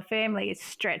overwhelmed. The family is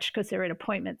stretched because they're at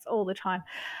appointments all the time.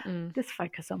 Just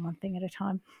focus on one thing at a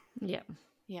time. Yeah.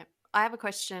 Yeah. I have a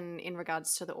question in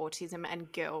regards to the autism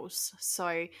and girls.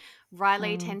 So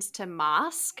Riley tends to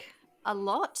mask a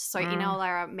lot. So in all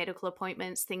our medical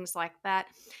appointments, things like that,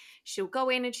 she'll go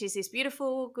in and she's this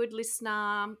beautiful, good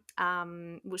listener.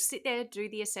 We'll sit there, do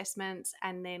the assessments.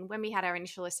 And then when we had our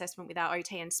initial assessment with our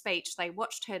OT and speech, they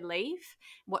watched her leave,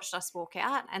 watched us walk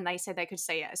out, and they said they could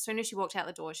see it. As soon as she walked out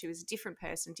the door, she was a different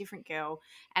person, different girl.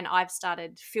 And I've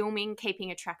started filming, keeping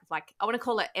a track of I want to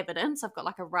call it evidence. I've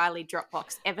got a Riley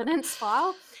Dropbox evidence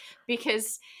file,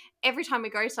 because every time we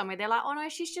go somewhere, they're like, oh no,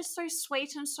 she's just so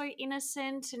sweet and so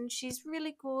innocent and she's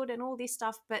really good and all this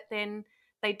stuff. But then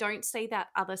they don't see that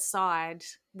other side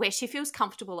where she feels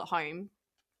comfortable at home.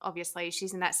 Obviously,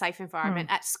 she's in that safe environment.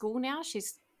 At school now,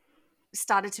 she's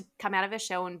started to come out of her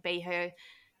shell and be her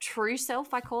true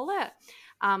self, I call it,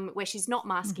 where she's not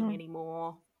masking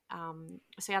anymore.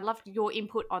 So I'd love your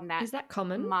input on that. Is that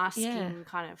common? Masking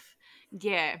kind of,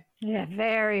 Yeah,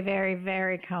 very, very,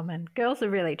 very common. Girls are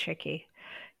really tricky.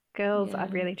 Girls are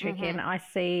really tricky. And I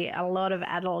see a lot of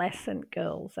adolescent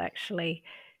girls actually,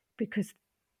 because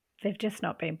they've just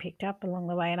not been picked up along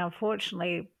the way. And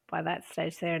unfortunately, by that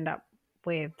stage, they end up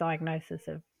with diagnosis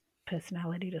of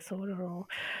personality disorder or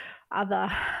other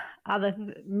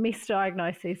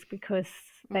misdiagnoses because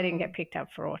they didn't get picked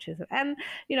up for autism. And,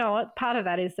 part of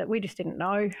that is that we just didn't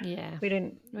know. Yeah. We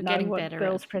didn't know what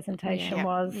girls' presentation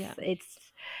was. Yeah.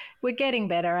 We're getting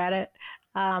better at it.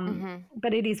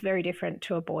 But it is very different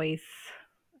to a boy's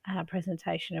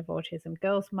presentation of autism.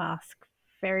 Girls mask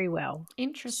very well.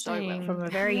 Interesting. From a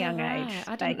very young age,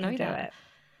 I they didn't can know do that. it.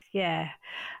 Yeah.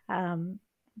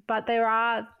 But there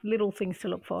are little things to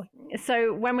look for.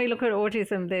 So when we look at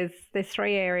autism, there's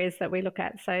 3 areas that we look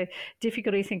at. So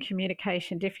difficulties in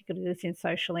communication, difficulties in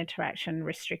social interaction,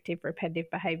 restrictive,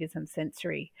 repetitive behaviours, and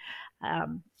sensory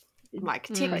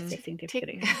processing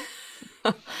difficulties.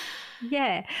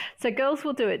 Yeah. So girls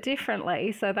will do it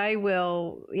differently. So they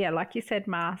will, like you said,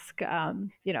 mask. I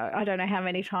don't know how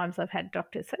many times I've had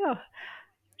doctors say, "Oh,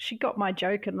 she got my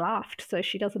joke and laughed, so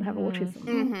she doesn't have autism."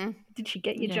 Mm-hmm. Did she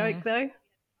get your joke though?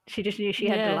 She just knew she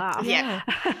had to laugh. Yeah.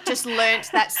 Just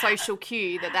learnt that social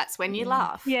cue that's when you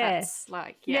laugh. Yeah. That's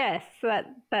like, Yes,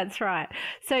 that's right.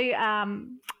 So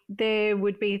there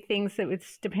would be things that would,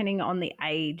 depending on the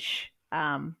age,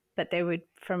 but there would,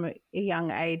 from a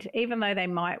young age, even though they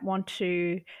might want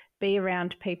to be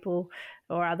around people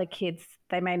or other kids,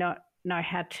 they may not know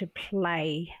how to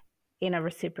play in a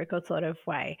reciprocal sort of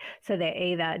way. So they're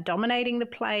either dominating the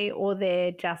play or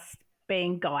they're just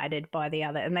being guided by the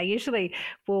other. And they usually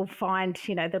will find,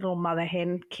 the little mother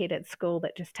hen kid at school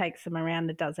that just takes them around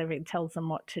and does everything, tells them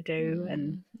what to do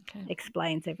and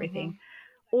explains everything.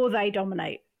 Or they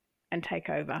dominate and take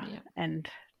over and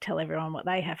tell everyone what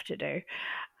they have to do.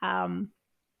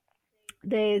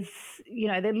 There's,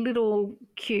 the little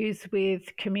cues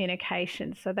with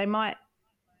communication. So they might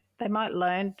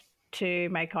learn to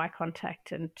make eye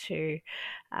contact and to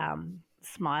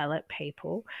smile at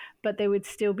people, but there would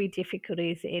still be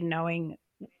difficulties in knowing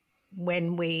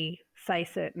when we say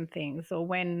certain things or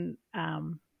when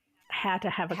how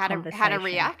to have a conversation, how to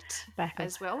react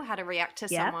as well, how to react to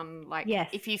someone. Like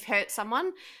if you've hurt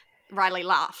someone, Riley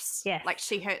laughs. Yes. Like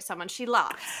she hurt someone, she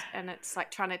laughs, and it's like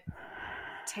trying to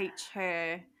teach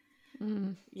her.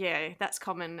 That's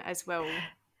common as well.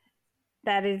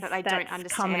 That they don't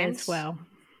understand. Common as well.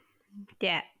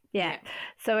 Yeah.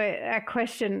 So a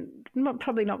question,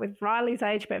 probably not with Riley's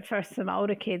age, but for some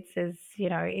older kids is,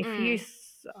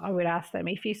 I would ask them,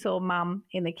 if you saw mum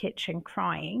in the kitchen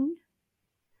crying,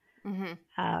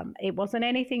 it wasn't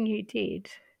anything you did,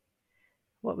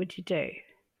 what would you do?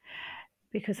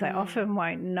 Because they often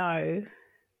won't know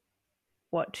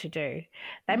what to do.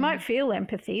 They might feel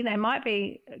empathy, they might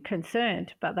be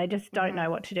concerned, but they just don't know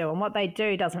what to do. And what they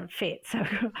do doesn't fit. So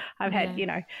I've had,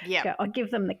 I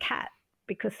give them the cat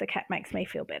because the cat makes me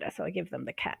feel better. So I give them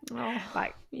the cat,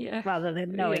 rather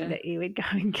than knowing that you would go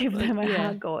and give them a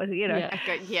hug or,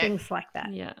 things like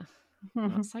that. Yeah.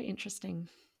 That's so interesting.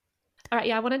 All right.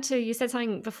 Yeah. You said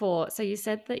something before. So you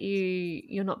said that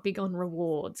you're not big on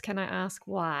rewards. Can I ask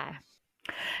why?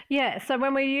 Yeah, so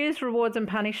when we use rewards and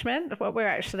punishment, what we're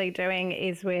actually doing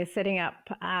is we're setting up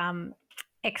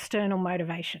external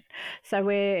motivation. So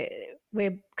we're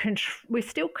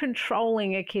still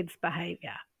controlling a kid's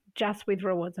behaviour just with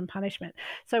rewards and punishment.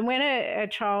 So when a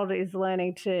child is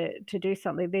learning to do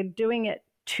something, they're doing it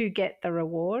to get the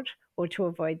reward or to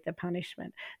avoid the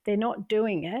punishment. They're not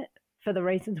doing it for the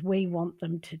reasons we want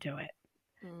them to do it.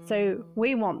 So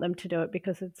we want them to do it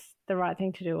because it's the right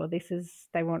thing to do, or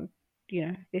they want,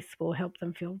 this will help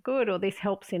them feel good, or this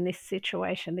helps in this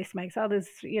situation, this makes others,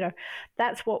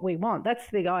 that's what we want. That's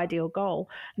the ideal goal,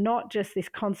 not just this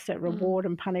constant reward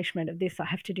and punishment of this, I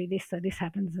have to do this so this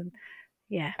happens. And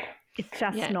it's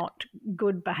just not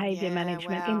good behaviour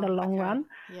management in the long run.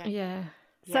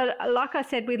 So like I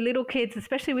said, with little kids,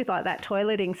 especially with like that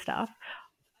toileting stuff,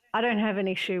 I don't have an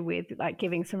issue with like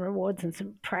giving some rewards and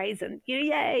some praise and you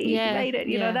made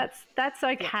it. That's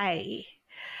okay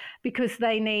because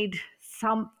they need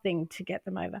something to get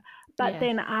them over. But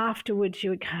then afterwards you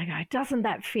would kind of go, doesn't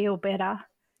that feel better?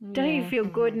 Don't you feel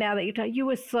good now that you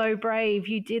were so brave,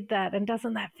 you did that, and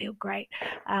doesn't that feel great?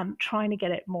 Trying to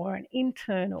get it more an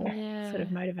internal sort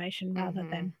of motivation rather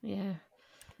than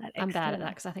that external. I'm bad at that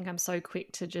because I think I'm so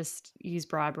quick to just use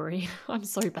bribery. I'm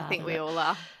so bad. I think at we it. all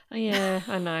are. Yeah,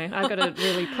 I know. I've got to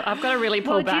really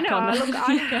pull back on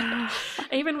that.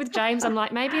 Even with James, I'm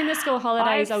like, maybe in the school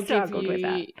holidays I'll give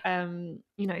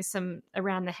you, some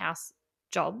around the house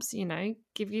jobs.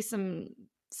 Give you some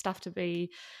stuff to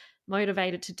be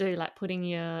motivated to do, like putting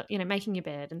making your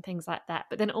bed and things like that.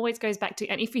 But then it always goes back to,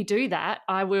 and if you do that,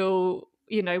 I will.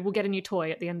 We'll get a new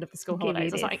toy at the end of the school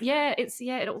holidays. It's like,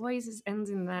 it always ends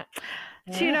in that.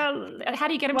 Do you know, how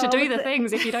do you get them to do the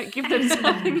things if you don't give them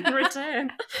something in return?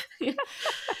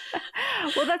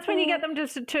 Well, that's when you get them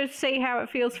to see how it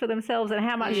feels for themselves and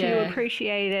how much you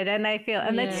appreciate it, and they feel,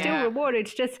 and they're still rewarded.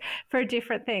 It's just for a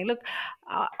different thing. Look,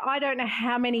 I don't know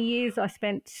how many years I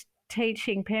spent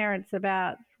teaching parents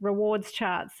about rewards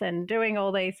charts and doing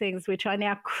all these things, which I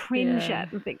now cringe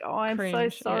at and think, oh, I'm so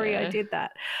sorry I did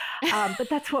that. But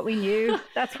that's what we knew.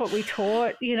 That's what we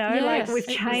taught, you know, like we've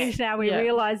changed now. We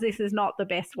realise this is not the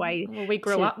best way we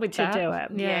grew up with to do it.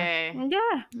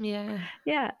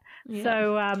 Yeah.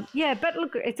 So, but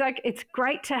look, it's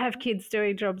great to have kids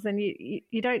doing jobs, and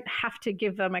you don't have to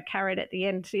give them a carrot at the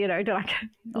end, you know, dangle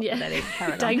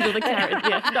the carrot.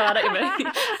 Yeah, no, I don't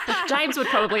even. James would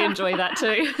probably enjoy that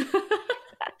too.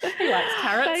 He likes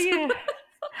carrots. So,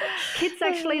 kids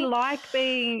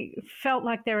actually felt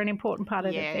like they're an important part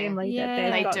of the family,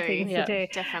 that they've got things to do.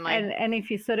 Definitely. And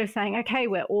if you're sort of saying, okay,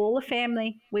 we're all a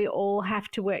family, we all have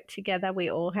to work together,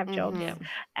 we all have jobs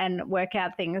and work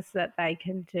out things that they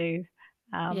can do.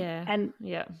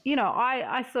 You know,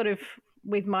 I sort of,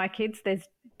 with my kids,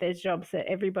 there's jobs that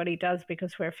everybody does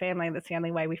because we're a family, and that's the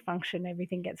only way we function.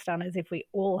 Everything gets done as if we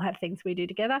all have things we do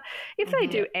together. If they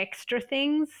do extra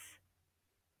things,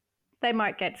 they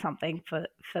might get something for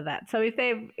that. So if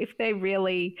they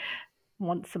really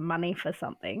want some money for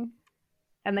something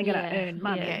and they're going to earn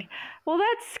money, well,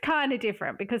 that's kind of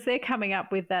different, because they're coming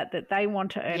up with that they want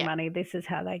to earn money. This is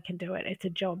how they can do it. It's a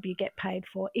job you get paid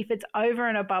for. If it's over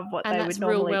and above what they would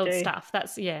normally do. real world stuff.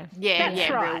 That's right.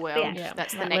 Real world. Yeah.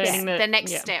 That's the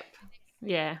next step.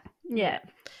 Yeah.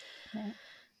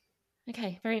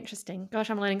 Okay, very interesting. Gosh,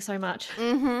 I'm learning so much.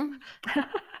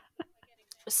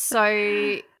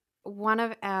 So one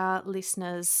of our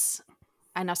listeners,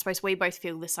 and I suppose we both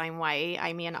feel the same way,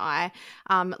 Amy and I,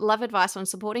 love advice on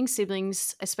supporting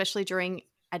siblings, especially during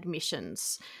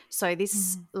admissions. So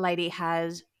this lady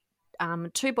has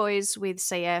 2 boys with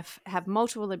CF, have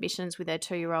multiple admissions with their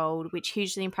 2-year-old, which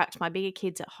hugely impacts my bigger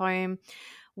kids at home.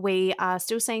 We are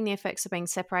still seeing the effects of being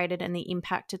separated and the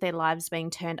impact of their lives being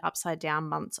turned upside down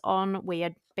months on. We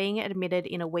are being admitted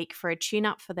in a week for a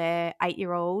tune-up for their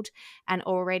 8-year-old, and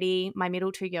already my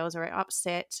middle 2 girls are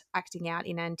upset, acting out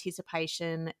in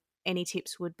anticipation. Any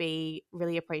tips would be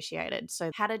really appreciated.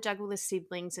 So how to juggle the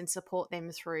siblings and support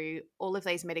them through all of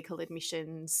these medical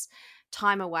admissions,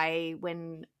 time away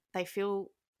when they feel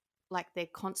like they're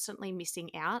constantly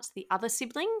missing out the other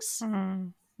siblings.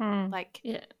 Like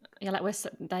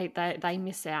they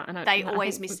miss out, and they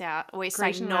always miss out. Always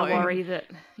say no. I worry that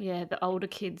the older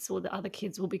kids or the other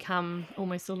kids will become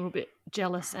almost a little bit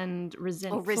jealous and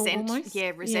resentful.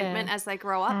 Resentment as they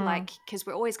grow up. Like, because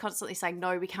we're always constantly saying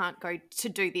no, we can't go to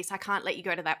do this. I can't let you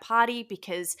go to that party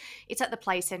because it's at the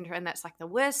play centre, and that's like the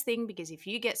worst thing. Because if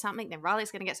you get something, then Riley's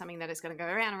going to get something that is going to go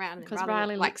around and around. Because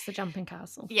Riley likes the jumping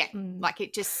castle. Yeah, like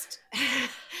it just.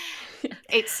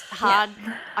 It's hard.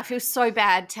 I feel so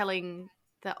bad telling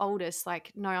the oldest,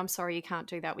 like, no, I'm sorry, you can't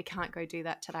do that. We can't go do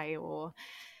that today.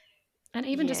 And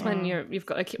even just when you've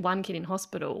got one kid in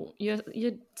hospital, you're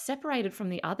separated from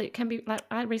the other. It can be like,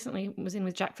 I recently was in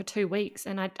with Jack for 2 weeks,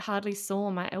 and I hardly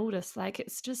saw my eldest. Like,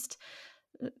 it's just,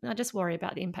 I just worry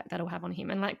about the impact that'll have on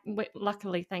him. And like,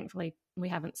 luckily, thankfully, we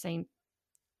haven't seen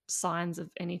signs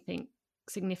of anything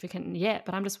significant yet.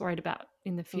 But I'm just worried about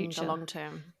in the future, the long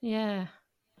term. Yeah.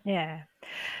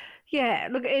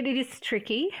 Look, it is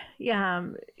tricky.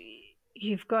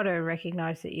 You've got to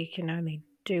recognise that you can only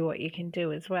do what you can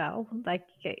do as well. Like,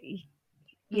 yes,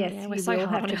 you will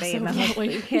have to be in the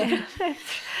hospital. Yeah,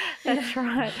 that's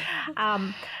right.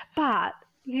 But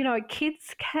you know,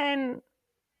 kids can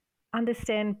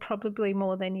understand probably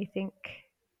more than you think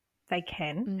they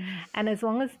can, and as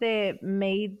long as their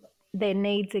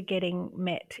needs are getting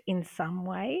met in some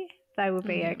way, they will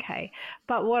be okay.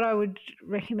 But what I would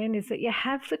recommend is that you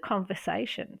have the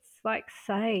conversations. Like,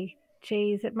 say,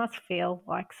 geez, it must feel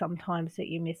like sometimes that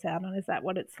you miss out on. Is that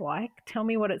what it's like? Tell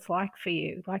me what it's like for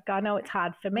you. Like, I know it's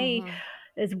hard for me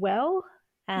as well,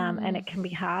 and it can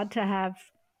be hard to have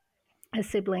a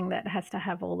sibling that has to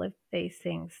have all of these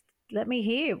things. Let me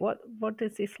hear, what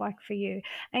does this like for you?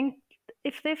 And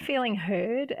if they're feeling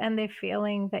heard and they're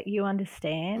feeling that you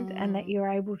understand and that you're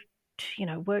able to, you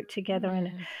know, work together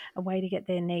in a way to get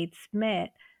their needs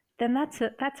met, then that's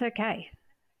okay.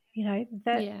 You know,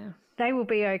 that they will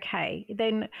be okay.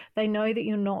 Then they know that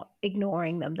you're not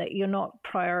ignoring them, that you're not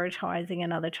prioritizing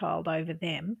another child over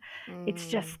them. It's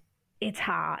just, it's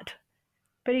hard.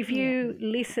 But if you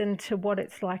listen to what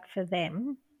it's like for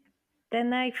them,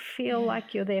 then they feel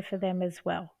like you're there for them as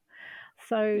well.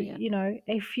 So, you know,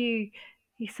 if you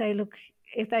say, look,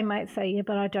 if they might say, yeah,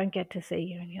 but I don't get to see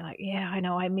you. And you're like, yeah, I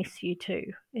know, I miss you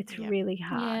too. It's really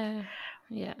hard.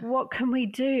 Yeah. What can we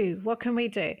do? What can we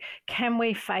do? Can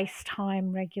we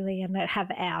FaceTime regularly and have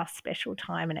our special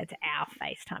time and it's our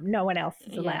FaceTime? No one else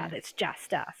is allowed. It's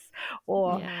just us.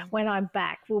 Or when I'm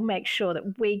back, we'll make sure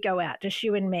that we go out, just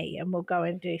you and me, and we'll go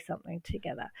and do something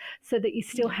together so that you're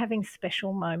still having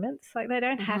special moments. Like they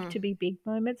don't have to be big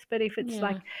moments, but if it's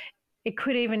like, it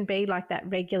could even be like that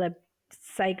regular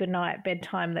say goodnight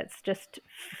bedtime that's just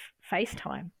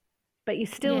FaceTime. But you're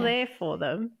still there for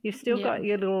them. You've still got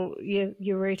your little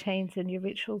your routines and your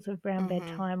rituals of around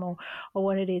bedtime or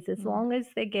what it is. As long as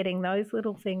they're getting those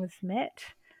little things met,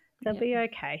 they'll be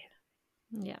okay.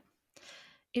 Yeah.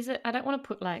 Is it? I don't want to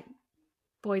put like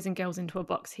boys and girls into a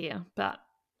box here, but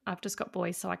I've just got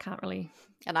boys, so I can't really.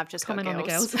 And I've just comment got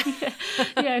girls. on the girls.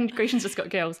 Yeah, and Krysten's just got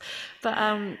girls.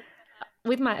 But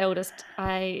with my eldest,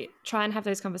 I try and have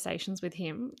those conversations with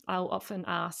him. I'll often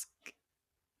ask,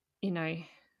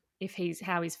 if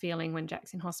how he's feeling when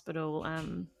Jack's in hospital,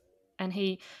 and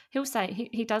he'll say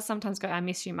he does sometimes go, "I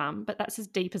miss you, Mum," but that's as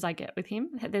deep as I get with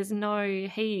him. There's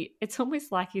it's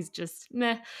almost like he's just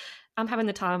meh. I'm having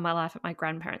the time of my life at my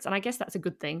grandparents, and I guess that's a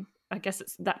good thing. I guess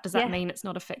does that mean it's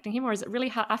not affecting him, or is it really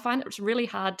hard? I find it's really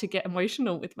hard to get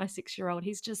emotional with my 6-year-old.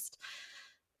 He's just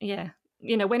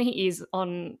when he is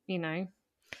on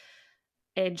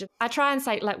edge, I try and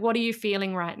say, like, what are you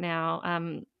feeling right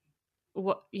now?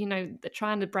 What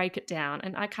trying to break it down,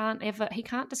 and he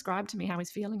can't describe to me how he's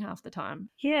feeling half the time.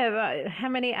 But how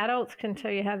many adults can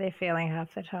tell you how they're feeling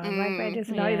half the time? Like they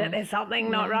just know that there's something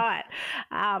not right.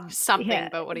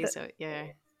 But what is it?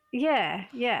 And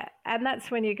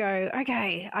that's when you go,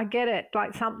 okay, I get it,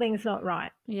 like something's not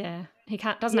right. He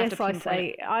doesn't have to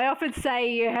pinpoint. I often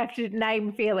say you have to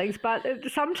name feelings,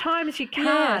 but sometimes you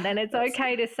can't, and it's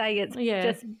okay to say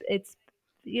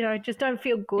just don't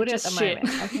feel good at the moment.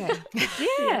 Okay.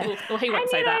 Well, he won't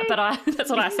say that, but that's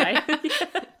what I say.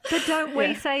 But don't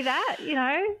we say that,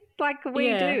 like we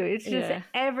do. It's just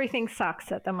everything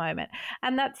sucks at the moment.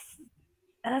 And that's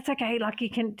okay. Like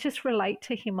you can just relate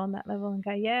to him on that level and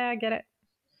go, I get it.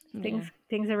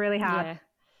 Things are really hard.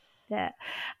 Yeah.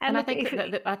 And I think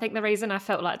I think the reason I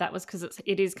felt like that was because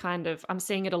it is kind of, I'm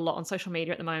seeing it a lot on social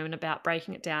media at the moment about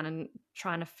breaking it down and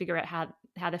trying to figure out how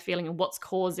they're feeling and what's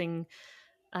causing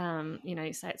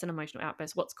say it's an emotional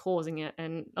outburst, what's causing it,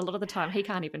 and a lot of the time he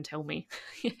can't even tell me.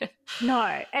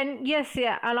 No, and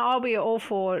and I'll be all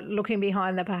for looking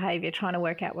behind the behaviour, trying to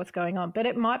work out what's going on, but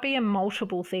it might be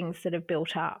multiple things that have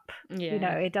built up.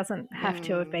 It doesn't have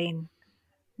to have been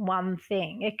one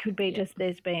thing. It could be just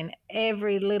there's been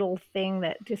every little thing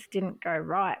that just didn't go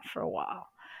right for a while.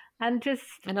 And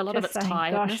a lot of it's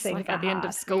tiredness, like at the end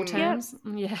of school terms.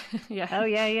 Yep.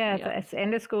 It's the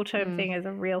end of school term thing is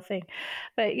a real thing.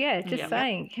 But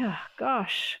saying, oh,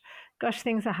 gosh,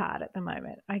 things are hard at the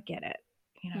moment. I get it.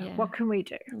 What can we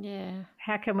do? Yeah.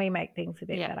 How can we make things a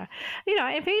bit better?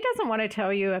 If he doesn't want to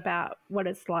tell you about what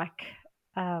it's like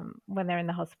when they're in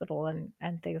the hospital and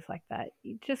things like that,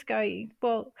 you just go,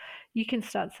 well, you can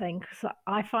start saying, because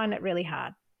I find it really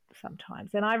hard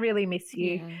sometimes, and I really miss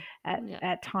you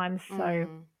at times. So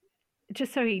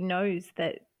just so he knows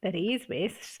that he is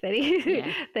missed, that he is,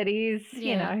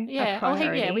 a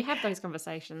priority. We have those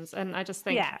conversations, and I just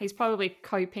think he's probably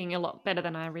coping a lot better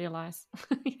than I realise.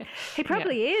 He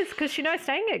probably is, because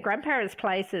staying at grandparents'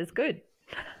 place is good.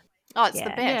 Oh, it's the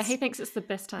best. Yeah, he thinks it's the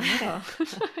best time ever.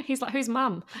 He's like, who's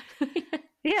mum?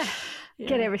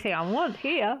 Get everything I want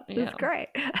here. It's great.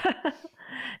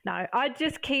 No, I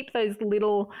just keep those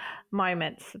little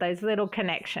moments, those little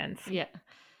connections. Yeah,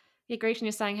 Gretchen,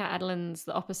 you're saying how Adeline's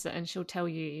the opposite, and she'll tell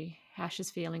you how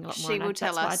she's feeling a lot more. She will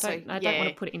tell us. I don't want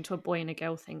to put it into a boy and a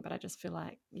girl thing, but I just feel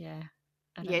like,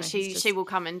 she will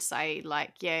come and say,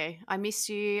 like, I miss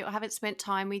you. I haven't spent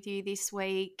time with you this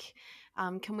week.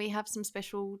 Can we have some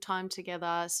special time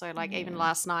together? So like even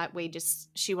last night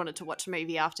she wanted to watch a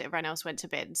movie after everyone else went to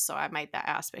bed, so I made that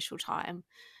our special time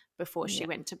before she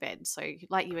went to bed. So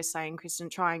like you were saying, Krysten,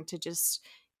 trying to just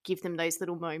give them those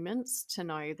little moments to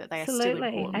know that they are still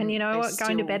important. And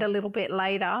going to bed a little bit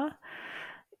later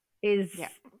is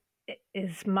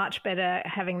much better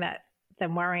having that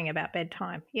than worrying about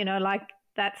bedtime.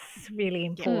 That's really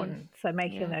important. So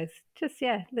making those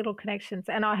little connections.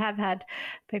 And I have had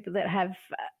people that have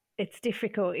it's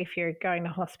difficult if you're going to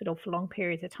hospital for long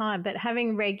periods of time, but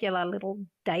having regular little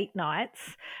date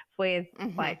nights with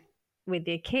with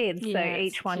your kids, so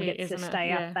each one gets to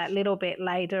stay up that little bit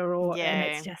later, and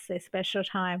it's just their special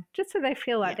time, just so they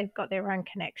feel like they've got their own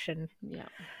connection. Yeah.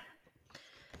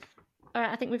 All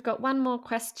right, I think we've got one more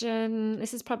question.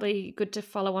 This is probably good to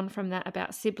follow on from that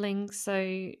about siblings.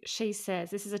 So she says,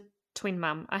 this is a twin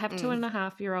mum. I have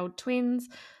 2.5-year-old twins.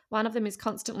 One of them is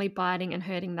constantly biting and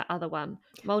hurting the other one.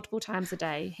 Multiple times a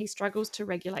day, he struggles to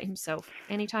regulate himself.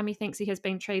 Anytime he thinks he has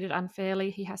been treated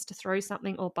unfairly, he has to throw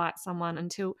something or bite someone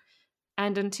until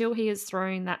he has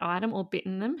thrown that item or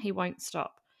bitten them, he won't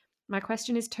stop. My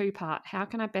question is two-part. How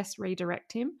can I best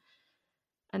redirect him?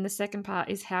 And the second part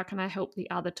is, how can I help the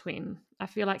other twin? I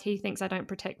feel like he thinks I don't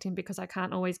protect him because I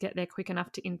can't always get there quick enough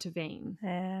to intervene.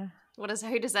 Yeah. Who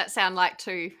does that sound like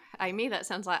to, Amy? That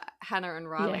sounds like Hannah and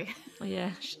Riley.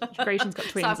 Yeah. Krysten's got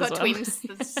twins. So I've got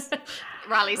twins.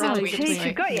 Riley's a twin. Geez,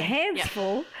 you've got your hands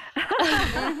full.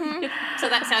 Mm-hmm. So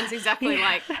that sounds exactly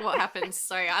like what happens.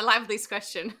 So I love this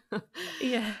question.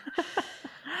 Yeah.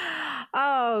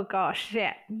 Oh gosh,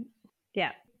 yeah.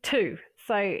 2.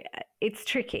 So it's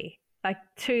tricky. Like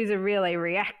 2's a really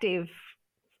reactive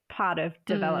part of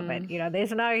development. You know,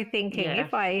 there's no thinking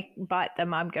if I bite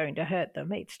them, I'm going to hurt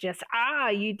them. It's just,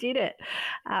 you did it.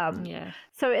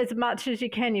 So as much as you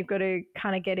can, you've got to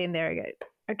kind of get in there and go,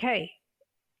 okay,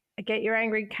 I get you're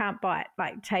angry, can't bite,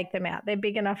 like take them out. They're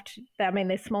big enough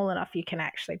they're small enough you can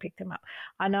actually pick them up.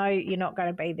 I know you're not going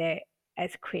to be there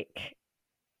as quick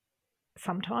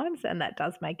sometimes, and that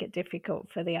does make it difficult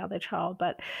for the other child,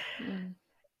 but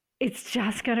it's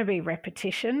just going to be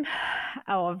repetition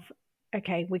of,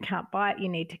 okay, we can't bite, you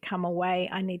need to come away,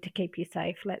 I need to keep you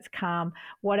safe, let's calm.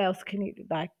 What else can you,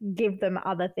 like, give them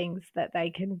other things that they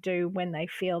can do when they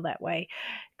feel that way,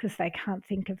 because they can't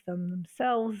think of them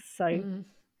themselves. So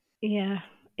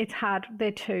it's hard.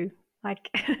 They're 2. Like,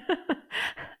 I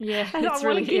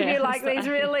want to give you like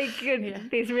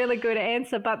these really good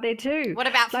answer, but they're 2. What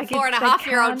about for like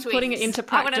 4.5-year-old twins? Putting it into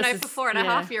practice. I want to know for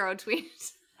 4.5-year-old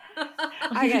twins.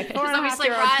 Okay,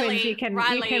 4.5-year-old twins.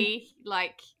 Riley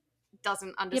like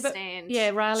doesn't understand.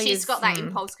 Riley. She's got that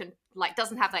impulse,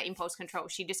 doesn't have that impulse control.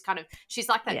 She just she's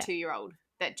like that 2-year-old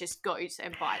that just goes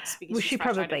and bites because she's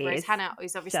frustrated. Probably whereas is. Hannah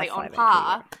is obviously on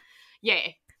par. Yeah.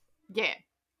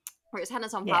 Whereas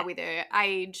Hannah's on par with her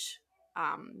age.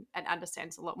 And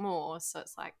understands a lot more, so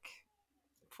it's like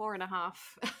 4.5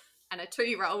 and a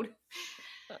 2-year-old.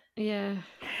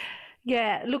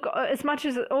 Look, as much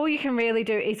as all you can really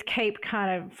do is keep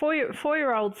kind of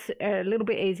 4-year-olds are a little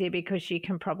bit easier because you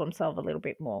can problem solve a little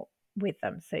bit more with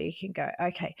them, so you can go,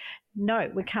 okay, no,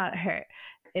 we can't hurt.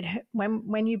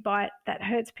 When you bite, that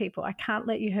hurts people. I can't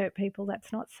let you hurt people.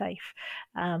 That's not safe.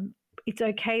 It's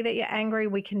okay that you're angry.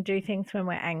 We can do things when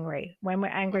we're angry. When we're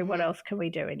angry, what else can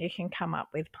we do? And you can come up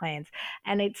with plans.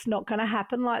 And it's not going to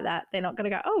happen like that. They're not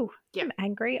going to go, I'm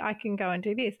angry, I can go and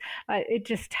do this. It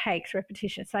just takes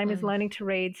repetition. Same as learning to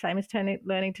read, same as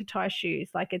learning to tie shoes.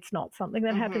 Like, it's not something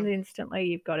that happens instantly.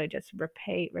 You've got to just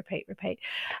repeat.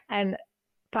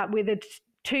 But with a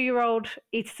 2-year-old,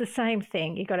 it's the same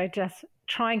thing. You've got to just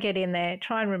try and get in there,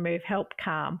 try and remove, help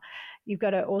calm. You've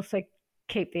got to also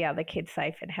keep the other kids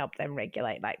safe and help them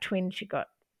regulate. Like twins, you got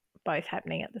both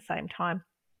happening at the same time.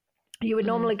 You would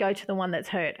normally go to the one that's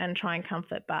hurt and try and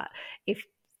comfort, but if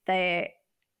they're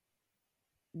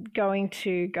going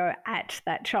to go at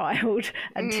that child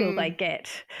until they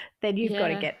then you've got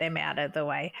to get them out of the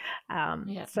way.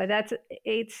 So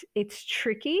it's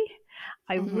tricky.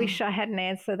 I wish I had an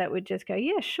answer that would just go,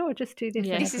 sure, just do this.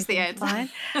 This is the answer.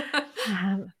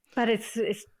 But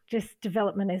it's just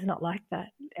development is not like that.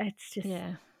 It's just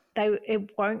it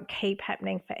won't keep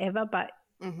happening forever, but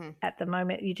at the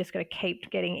moment you just got to keep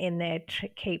getting in there to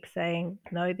keep saying,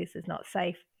 no, this is not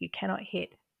safe. You cannot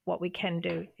hit. What we can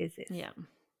do is this. Yeah.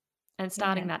 And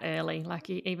starting that early, like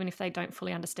even if they don't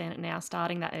fully understand it now,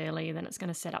 starting that early, then it's going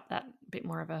to set up that bit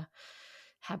more of a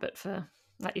habit for,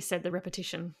 like you said, the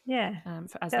repetition.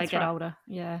 As they get older.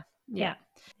 Yeah,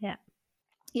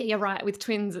 you're right. With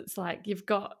twins, it's like you've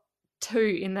got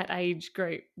 2 in that age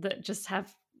group that just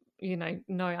have,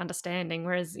 no understanding.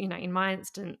 Whereas, in my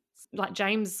instance, like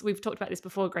James, we've talked about this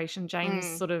before, Grecian, James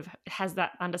sort of has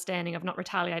that understanding of not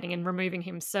retaliating and removing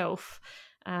himself.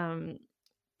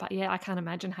 But I can't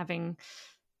imagine having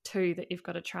 2 that you've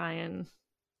got to try and,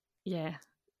 I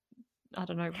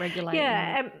don't know, regulate.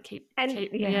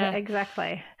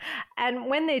 Exactly. And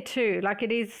when they're 2, like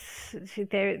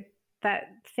that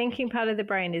thinking part of the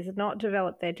brain is not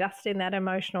developed. They're just in that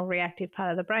emotional reactive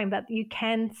part of the brain, but you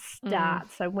can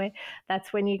start. So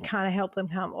that's when you kind of help them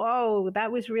come, oh,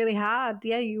 that was really hard.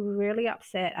 Yeah, you were really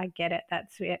upset. I get it.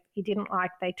 That's it. You didn't like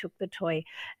they took the toy.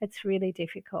 It's really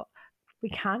difficult. We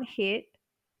can't hit,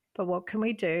 but what can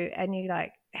we do? And you're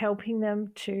like helping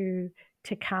them to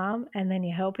calm, and then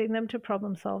you're helping them to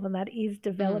problem solve, and that is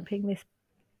developing this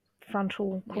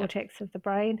frontal cortex of the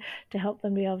brain to help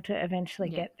them be able to eventually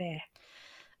get there.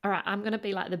 All right, I'm going to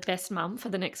be like the best mum for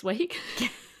the next week.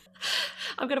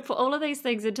 I'm going to put all of these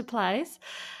things into place,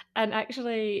 And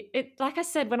actually, like I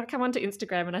said, when I come onto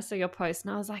Instagram and I see your post,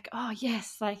 and I was like, oh,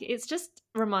 yes, like it's just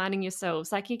reminding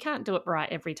yourselves, like you can't do it right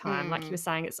every time. Like you were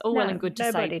saying, it's all well and good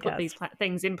to say, put these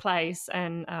things in place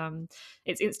and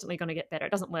it's instantly going to get better.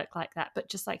 It doesn't work like that. But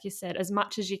just like you said, as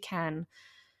much as you can,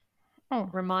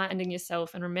 reminding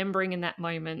yourself and remembering in that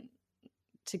moment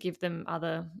to give them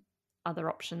other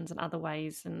options and other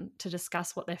ways and to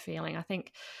discuss what they're feeling. I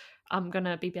think I'm going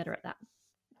to be better at that.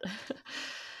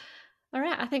 All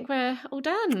right, I think we're all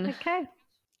done. Okay.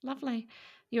 Lovely.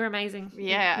 You're amazing.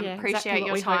 Yeah, appreciate exactly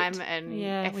your time hoped. and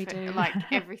effort, we do. like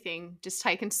everything. Just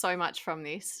taken so much from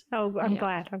this. Oh, I'm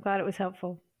glad. I'm glad it was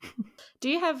helpful. Do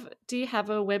you have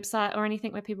a website or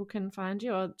anything where people can find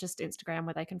you, or just Instagram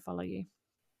where they can follow you?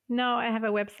 No, I have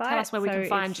a website. Tell us where we can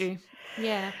find you.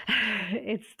 Yeah.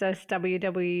 It's just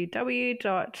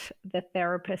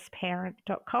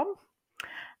www.thetherapistparent.com.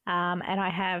 And I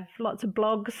have lots of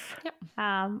blogs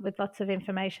with lots of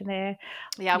information there.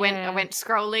 Yeah, I went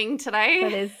scrolling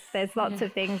today. So there's lots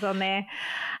of things on there.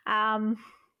 And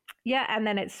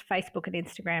then it's Facebook and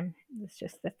Instagram. It's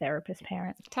just The Therapist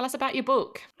Parent. Tell us about your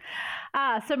book.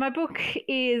 So my book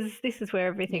this is where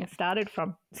everything started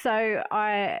from. So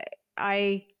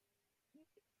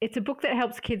it's a book that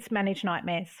helps kids manage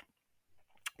nightmares.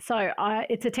 So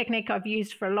it's a technique I've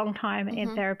used for a long time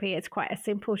in therapy. It's quite a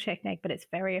simple technique, but it's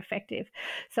very effective.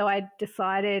 So I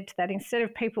decided that instead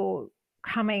of people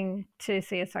coming to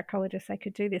see a psychologist, they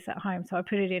could do this at home. So I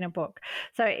put it in a book.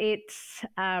 So it's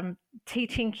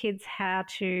teaching kids how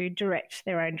to direct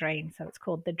their own dreams. So it's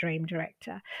called The Dream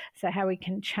Director. So how we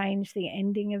can change the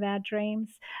ending of our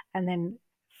dreams and then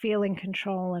feel in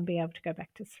control and be able to go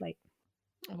back to sleep.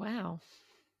 Wow.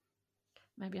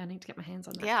 Maybe I need to get my hands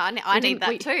on that. Yeah, I need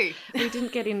that too. We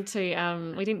didn't get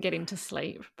into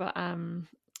sleep, but I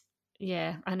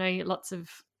know lots of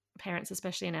parents,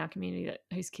 especially in our community,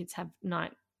 whose kids have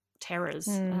night terrors,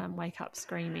 wake up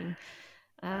screaming.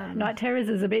 Night terrors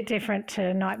is a bit different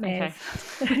to nightmares.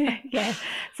 Okay. Yeah.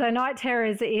 So night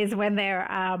terrors is when they're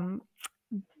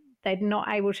not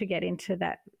able to get into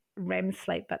that REM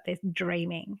sleep, but they're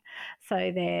dreaming.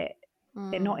 So they're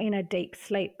not in a deep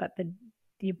sleep, but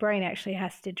your brain actually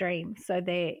has to dream. So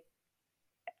they're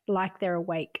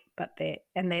awake, but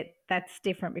that's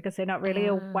different because they're not really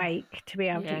awake to be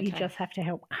able to. You just have to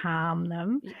help calm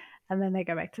them, and then they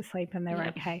go back to sleep and they're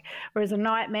okay. Whereas a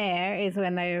nightmare is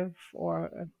when or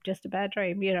just a bad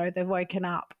dream. They've woken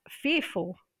up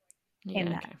fearful in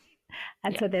that. Okay.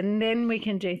 And so then we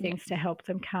can do things to help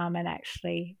them calm and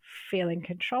actually feel in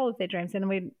control of their dreams. And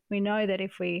we know that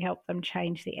if we help them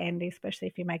change the end, especially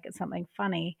if you make it something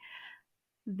funny,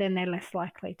 then they're less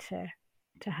likely to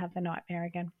have the nightmare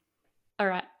again. All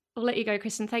right. We'll let you go,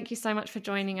 Krysten. Thank you so much for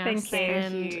joining us. Thank you.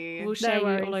 And we'll share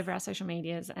you all over our social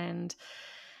medias, and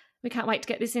we can't wait to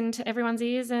get this into everyone's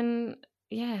ears. And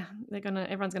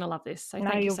everyone's gonna love this. So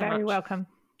thank you so much. You're very welcome.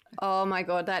 Oh my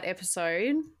God, that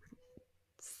episode.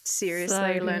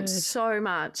 Seriously, learned so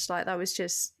much. Like that was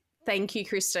just thank you,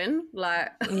 Krysten.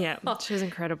 She was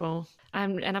incredible.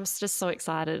 And I'm just so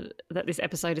excited that this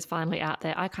episode is finally out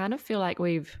there. I kind of feel like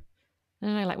we've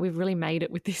really made it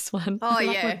with this one. Oh,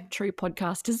 we're true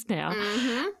podcasters now.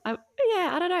 Mm-hmm. I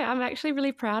don't know. I'm actually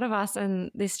really proud of us and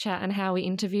this chat and how we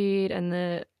interviewed and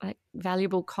the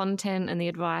valuable content and the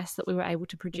advice that we were able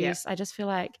to produce. I just feel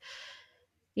like,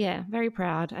 very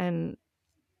proud. And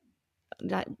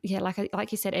like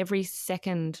you said, every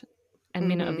second and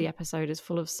minute of the episode is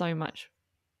full of so much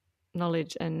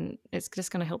knowledge, and it's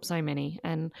just going to help so many.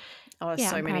 And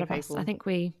so many people. I think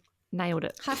we nailed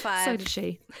it. High five. So did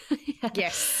she.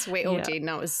 Yes, we all did. And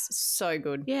it was so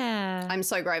good. Yeah. I'm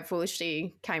so grateful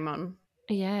she came on.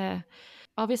 Yeah.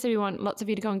 Obviously, we want lots of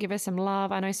you to go and give us some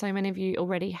love. I know so many of you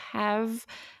already have,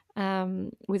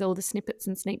 with all the snippets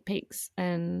and sneak peeks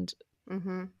and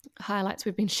highlights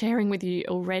we've been sharing with you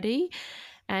already.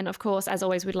 And of course, as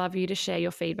always, we'd love you to share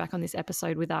your feedback on this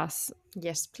episode with us.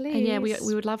 Yes, please. And we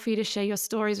would love for you to share your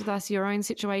stories with us, your own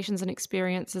situations and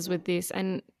experiences with this.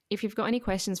 And if you've got any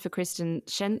questions for Krysten,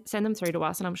 send them through to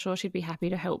us, and I'm sure she'd be happy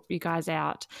to help you guys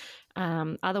out.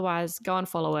 Otherwise, go and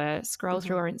follow her, scroll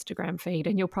through her Instagram feed,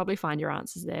 and you'll probably find your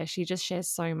answers there. She just shares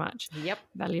so much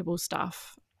valuable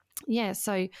stuff. Yeah,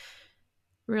 so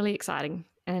really exciting,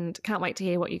 and can't wait to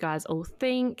hear what you guys all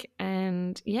think.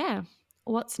 And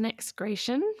what's next,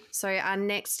 Krysten? So our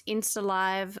next Insta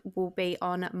Live will be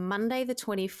on Monday the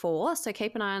 24th. So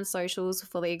keep an eye on socials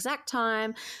for the exact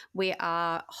time. We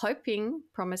are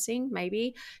promising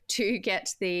maybe, to get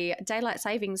the daylight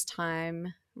savings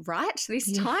time right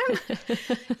this time.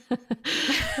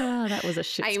 That was a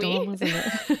shitstorm, wasn't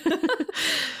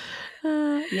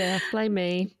it? Blame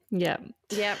me. Yep.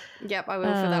 I will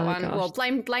for that one. Gosh. Well,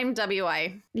 blame WA.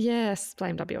 Yes,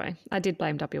 blame WA. I did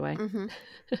blame WA.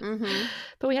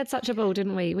 But we had such a ball,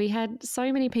 didn't we? We had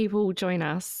so many people join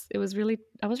us. I was really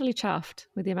chuffed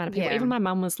with the amount of people. Yeah. Even my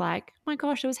mum was like, "Oh my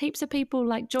gosh, there was heaps of people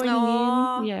like joining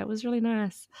in." Yeah, it was really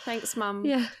nice. Thanks, Mum.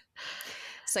 Yeah.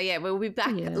 So, yeah, we'll be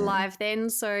back live then.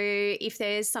 So if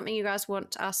there's something you guys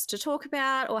want us to talk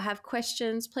about or have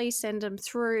questions, please send them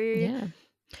through. Yeah.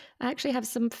 I actually have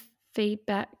some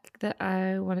feedback that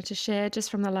I wanted to share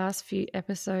just from the last few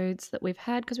episodes that we've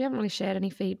had, because we haven't really shared any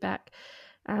feedback.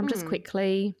 Just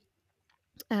quickly,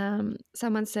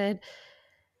 someone said,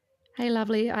 "Hey,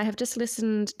 lovely, I have just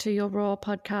listened to your RAWR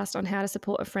podcast on how to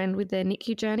support a friend with their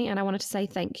NICU journey, and I wanted to say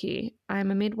thank you. I'm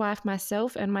a midwife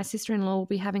myself, and my sister-in-law will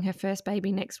be having her first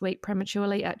baby next week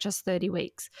prematurely at just 30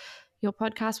 weeks. Your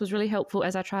podcast was really helpful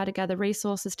as I try to gather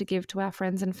resources to give to our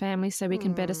friends and family so we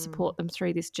can better support them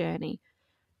through this journey.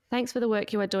 Thanks for the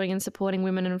work you are doing in supporting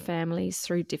women and families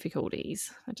through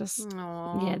difficulties."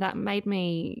 That made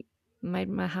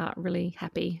my heart really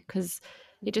happy, because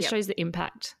it just shows the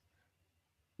impact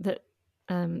that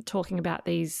talking about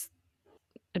these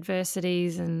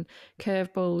adversities and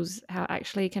curveballs, how it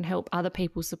actually can help other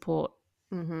people support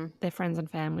their friends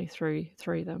and family through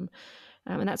them.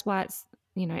 And that's why it's,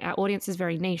 our audience is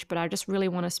very niche, but I just really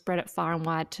want to spread it far and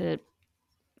wide to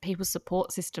people's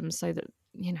support systems, so that,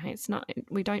 it's not,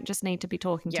 we don't just need to be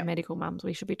talking to medical mums.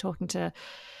 We should be talking to,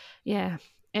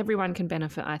 everyone can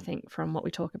benefit, I think, from what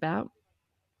we talk about.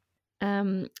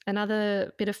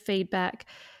 Another bit of feedback: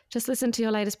 just listen to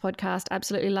your latest podcast.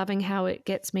 Absolutely loving how it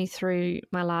gets me through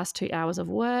my last 2 hours of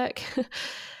work.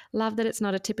 Love that it's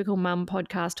not a typical mum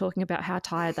podcast talking about how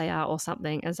tired they are or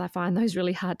something, as I find those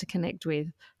really hard to connect with.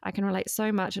 I can relate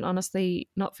so much and honestly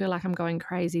not feel like I'm going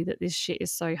crazy that this shit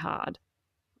is so hard.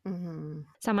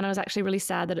 Someone was actually really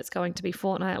sad that it's going to be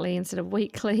fortnightly instead of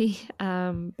weekly,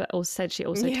 but also said she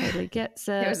also totally gets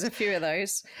it. There was a few of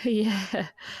those. Yeah.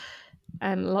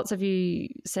 And lots of you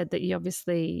said that you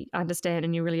obviously understand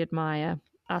and you really admire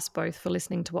us both for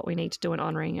listening to what we need to do and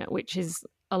honouring it, which is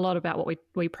a lot about what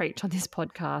we preach on this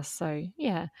podcast. So,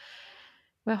 yeah,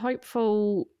 we're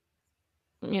hopeful,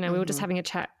 we were just having a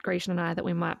chat, Grecian and I, that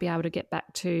we might be able to get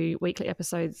back to weekly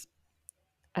episodes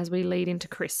as we lead into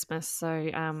Christmas. So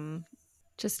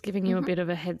just giving you a bit of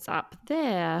a heads up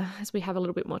there as we have a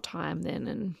little bit more time then,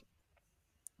 and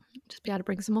just be able to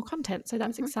bring some more content. So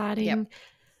that's exciting.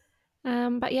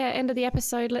 Yep. But yeah, end of the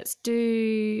episode, let's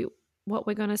do what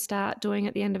we're going to start doing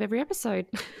at the end of every episode.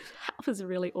 That was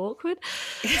really awkward.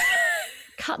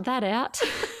 Cut that out.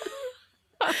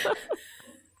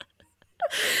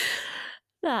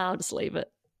 No, I'll just leave it.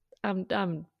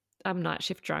 I'm night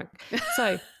shift drunk.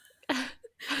 So,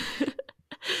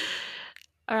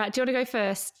 all right, do you want to go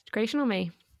first, Grecian, or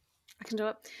me? I can do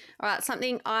it. All right,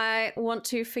 something I want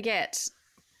to forget.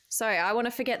 So I want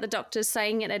to forget the doctors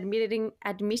saying and admitting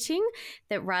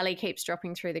that Riley keeps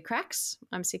dropping through the cracks.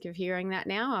 I'm sick of hearing that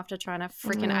now after trying to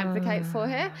freaking advocate for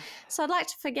her. So I'd like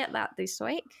to forget that this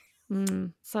week.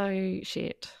 So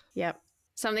shit. Yep.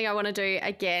 Something I want to do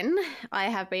again. I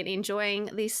have been enjoying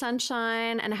the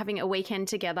sunshine and having a weekend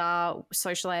together,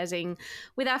 socializing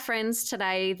with our friends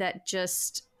today that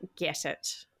just get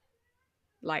it.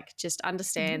 Like, just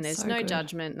understand there's no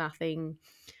judgment, nothing.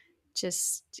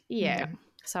 Just, yeah.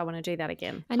 So I want to do that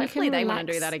again. And hopefully they want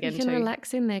to do that again too. You can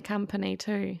relax in their company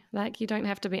too. Like, you don't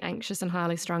have to be anxious and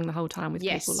highly strung the whole time with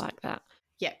people like that.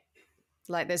 Yeah.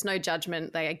 Like, there's no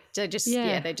judgment. They just,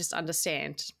 they just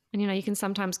understand. And, you can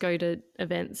sometimes go to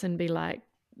events and be like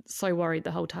so worried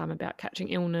the whole time about catching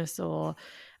illness or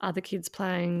other kids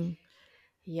playing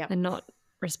and not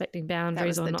respecting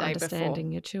boundaries or not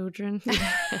understanding your children.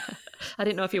 I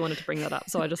didn't know if you wanted to bring that up,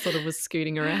 so I just sort of was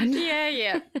scooting around.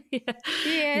 Yeah,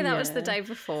 that was the day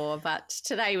before, but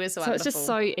today was wonderful. So it's just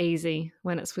so easy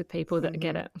when it's with people that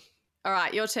get it. All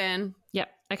right, your turn. Yep.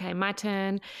 Okay, my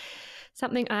turn.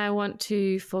 Something I want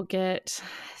to forget.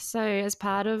 So as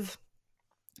part of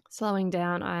slowing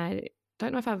down, I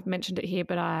don't know if I've mentioned it here,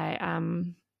 but I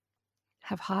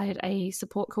have hired a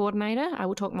support coordinator. I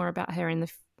will talk more about her in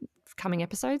the coming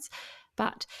episodes,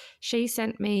 but she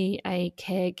sent me a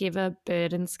caregiver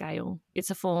burden scale. It's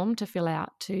a form to fill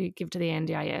out to give to the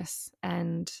NDIS,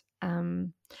 and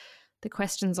the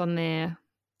questions on there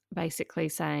basically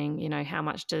saying, how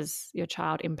much does your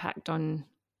child impact on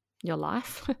your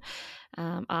life?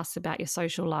 Asks about your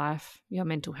social life, your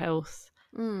mental health,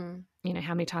 how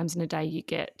many times in a day you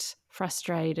get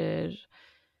frustrated,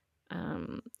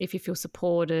 if you feel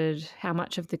supported, how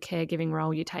much of the caregiving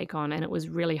role you take on. And it was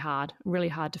really hard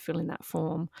to fill in that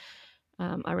form.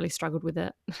 I really struggled with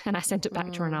it. And I sent it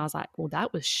back to her and I was like, well,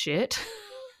 that was shit.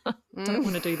 Don't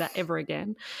want to do that ever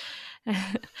again.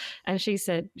 And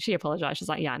she apologized. She's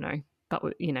like, yeah, I know, but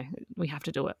we have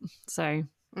to do it. So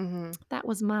that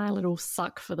was my little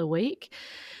suck for the week.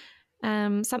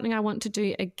 Something I want to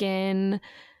do again.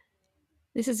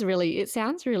 It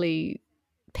sounds really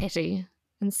petty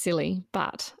and silly,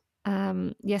 but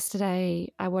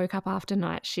yesterday I woke up after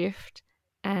night shift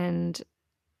and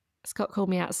Scott called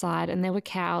me outside and there were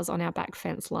cows on our back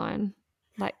fence line,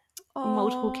 like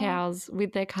multiple cows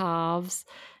with their calves,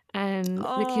 and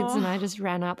the kids and I just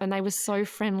ran up and they were so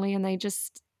friendly and they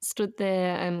just stood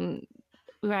there and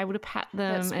we were able to pat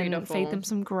them and feed them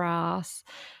some grass.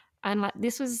 And like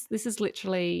this is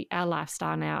literally our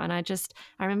lifestyle now. And I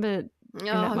remember in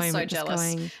that moment so just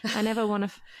jealous. going, I never want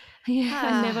to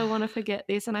I never want to forget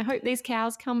this, and I hope these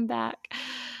cows come back.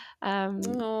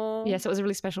 So it was a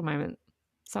really special moment,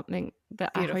 something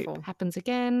that I hope happens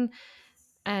again.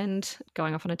 And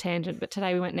going off on a tangent, but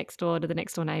today we went next door to the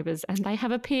next door neighbours and they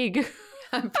have a pig.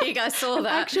 A pig, I saw that.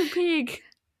 An actual pig.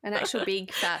 An actual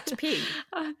big fat pig.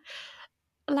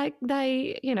 Like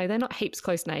they're not heaps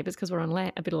close neighbours because we're on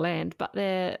a bit of land, but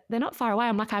they're not far away.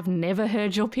 I'm like, I've never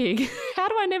heard your pig. How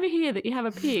do I never hear that you have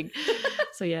a pig?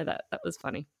 So yeah, that was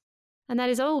funny. And that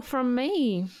is all from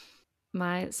me.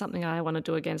 Something I want to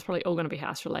do again is probably all going to be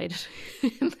house related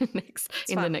in the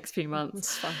next few months.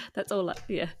 It's fun. That's all.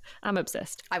 I'm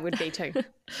obsessed. I would be too.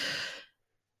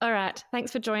 All right.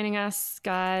 Thanks for joining us,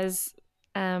 guys.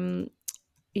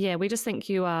 We just think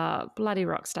you are bloody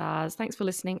rock stars. Thanks for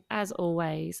listening, as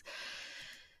always.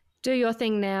 Do your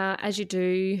thing now. As you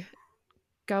do,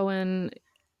 go and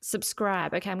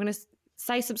subscribe. Okay, I'm going to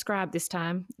say subscribe this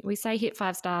time. We say hit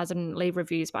 5 stars and leave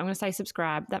reviews, but I'm going to say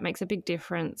subscribe. That makes a big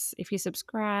difference. If you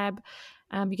subscribe,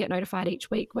 you get notified each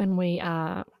week when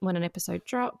an episode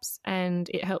drops, and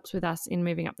it helps with us in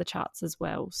moving up the charts as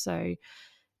well. So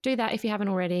do that if you haven't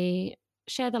already.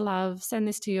 Share the love. Send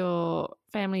this to your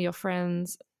family, your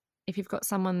friends. If you've got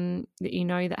someone that you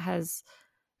know that has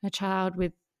a child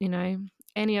with,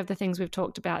 any of the things we've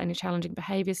talked about, any challenging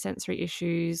behaviours, sensory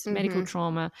issues, medical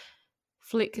trauma,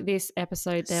 flick this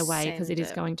episode their way because it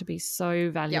is going to be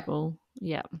so valuable.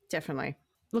 Yep. Definitely.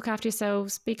 Look after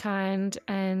yourselves, be kind,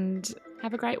 and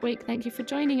have a great week. Thank you for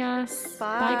joining us.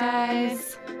 Bye. Bye,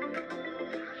 guys.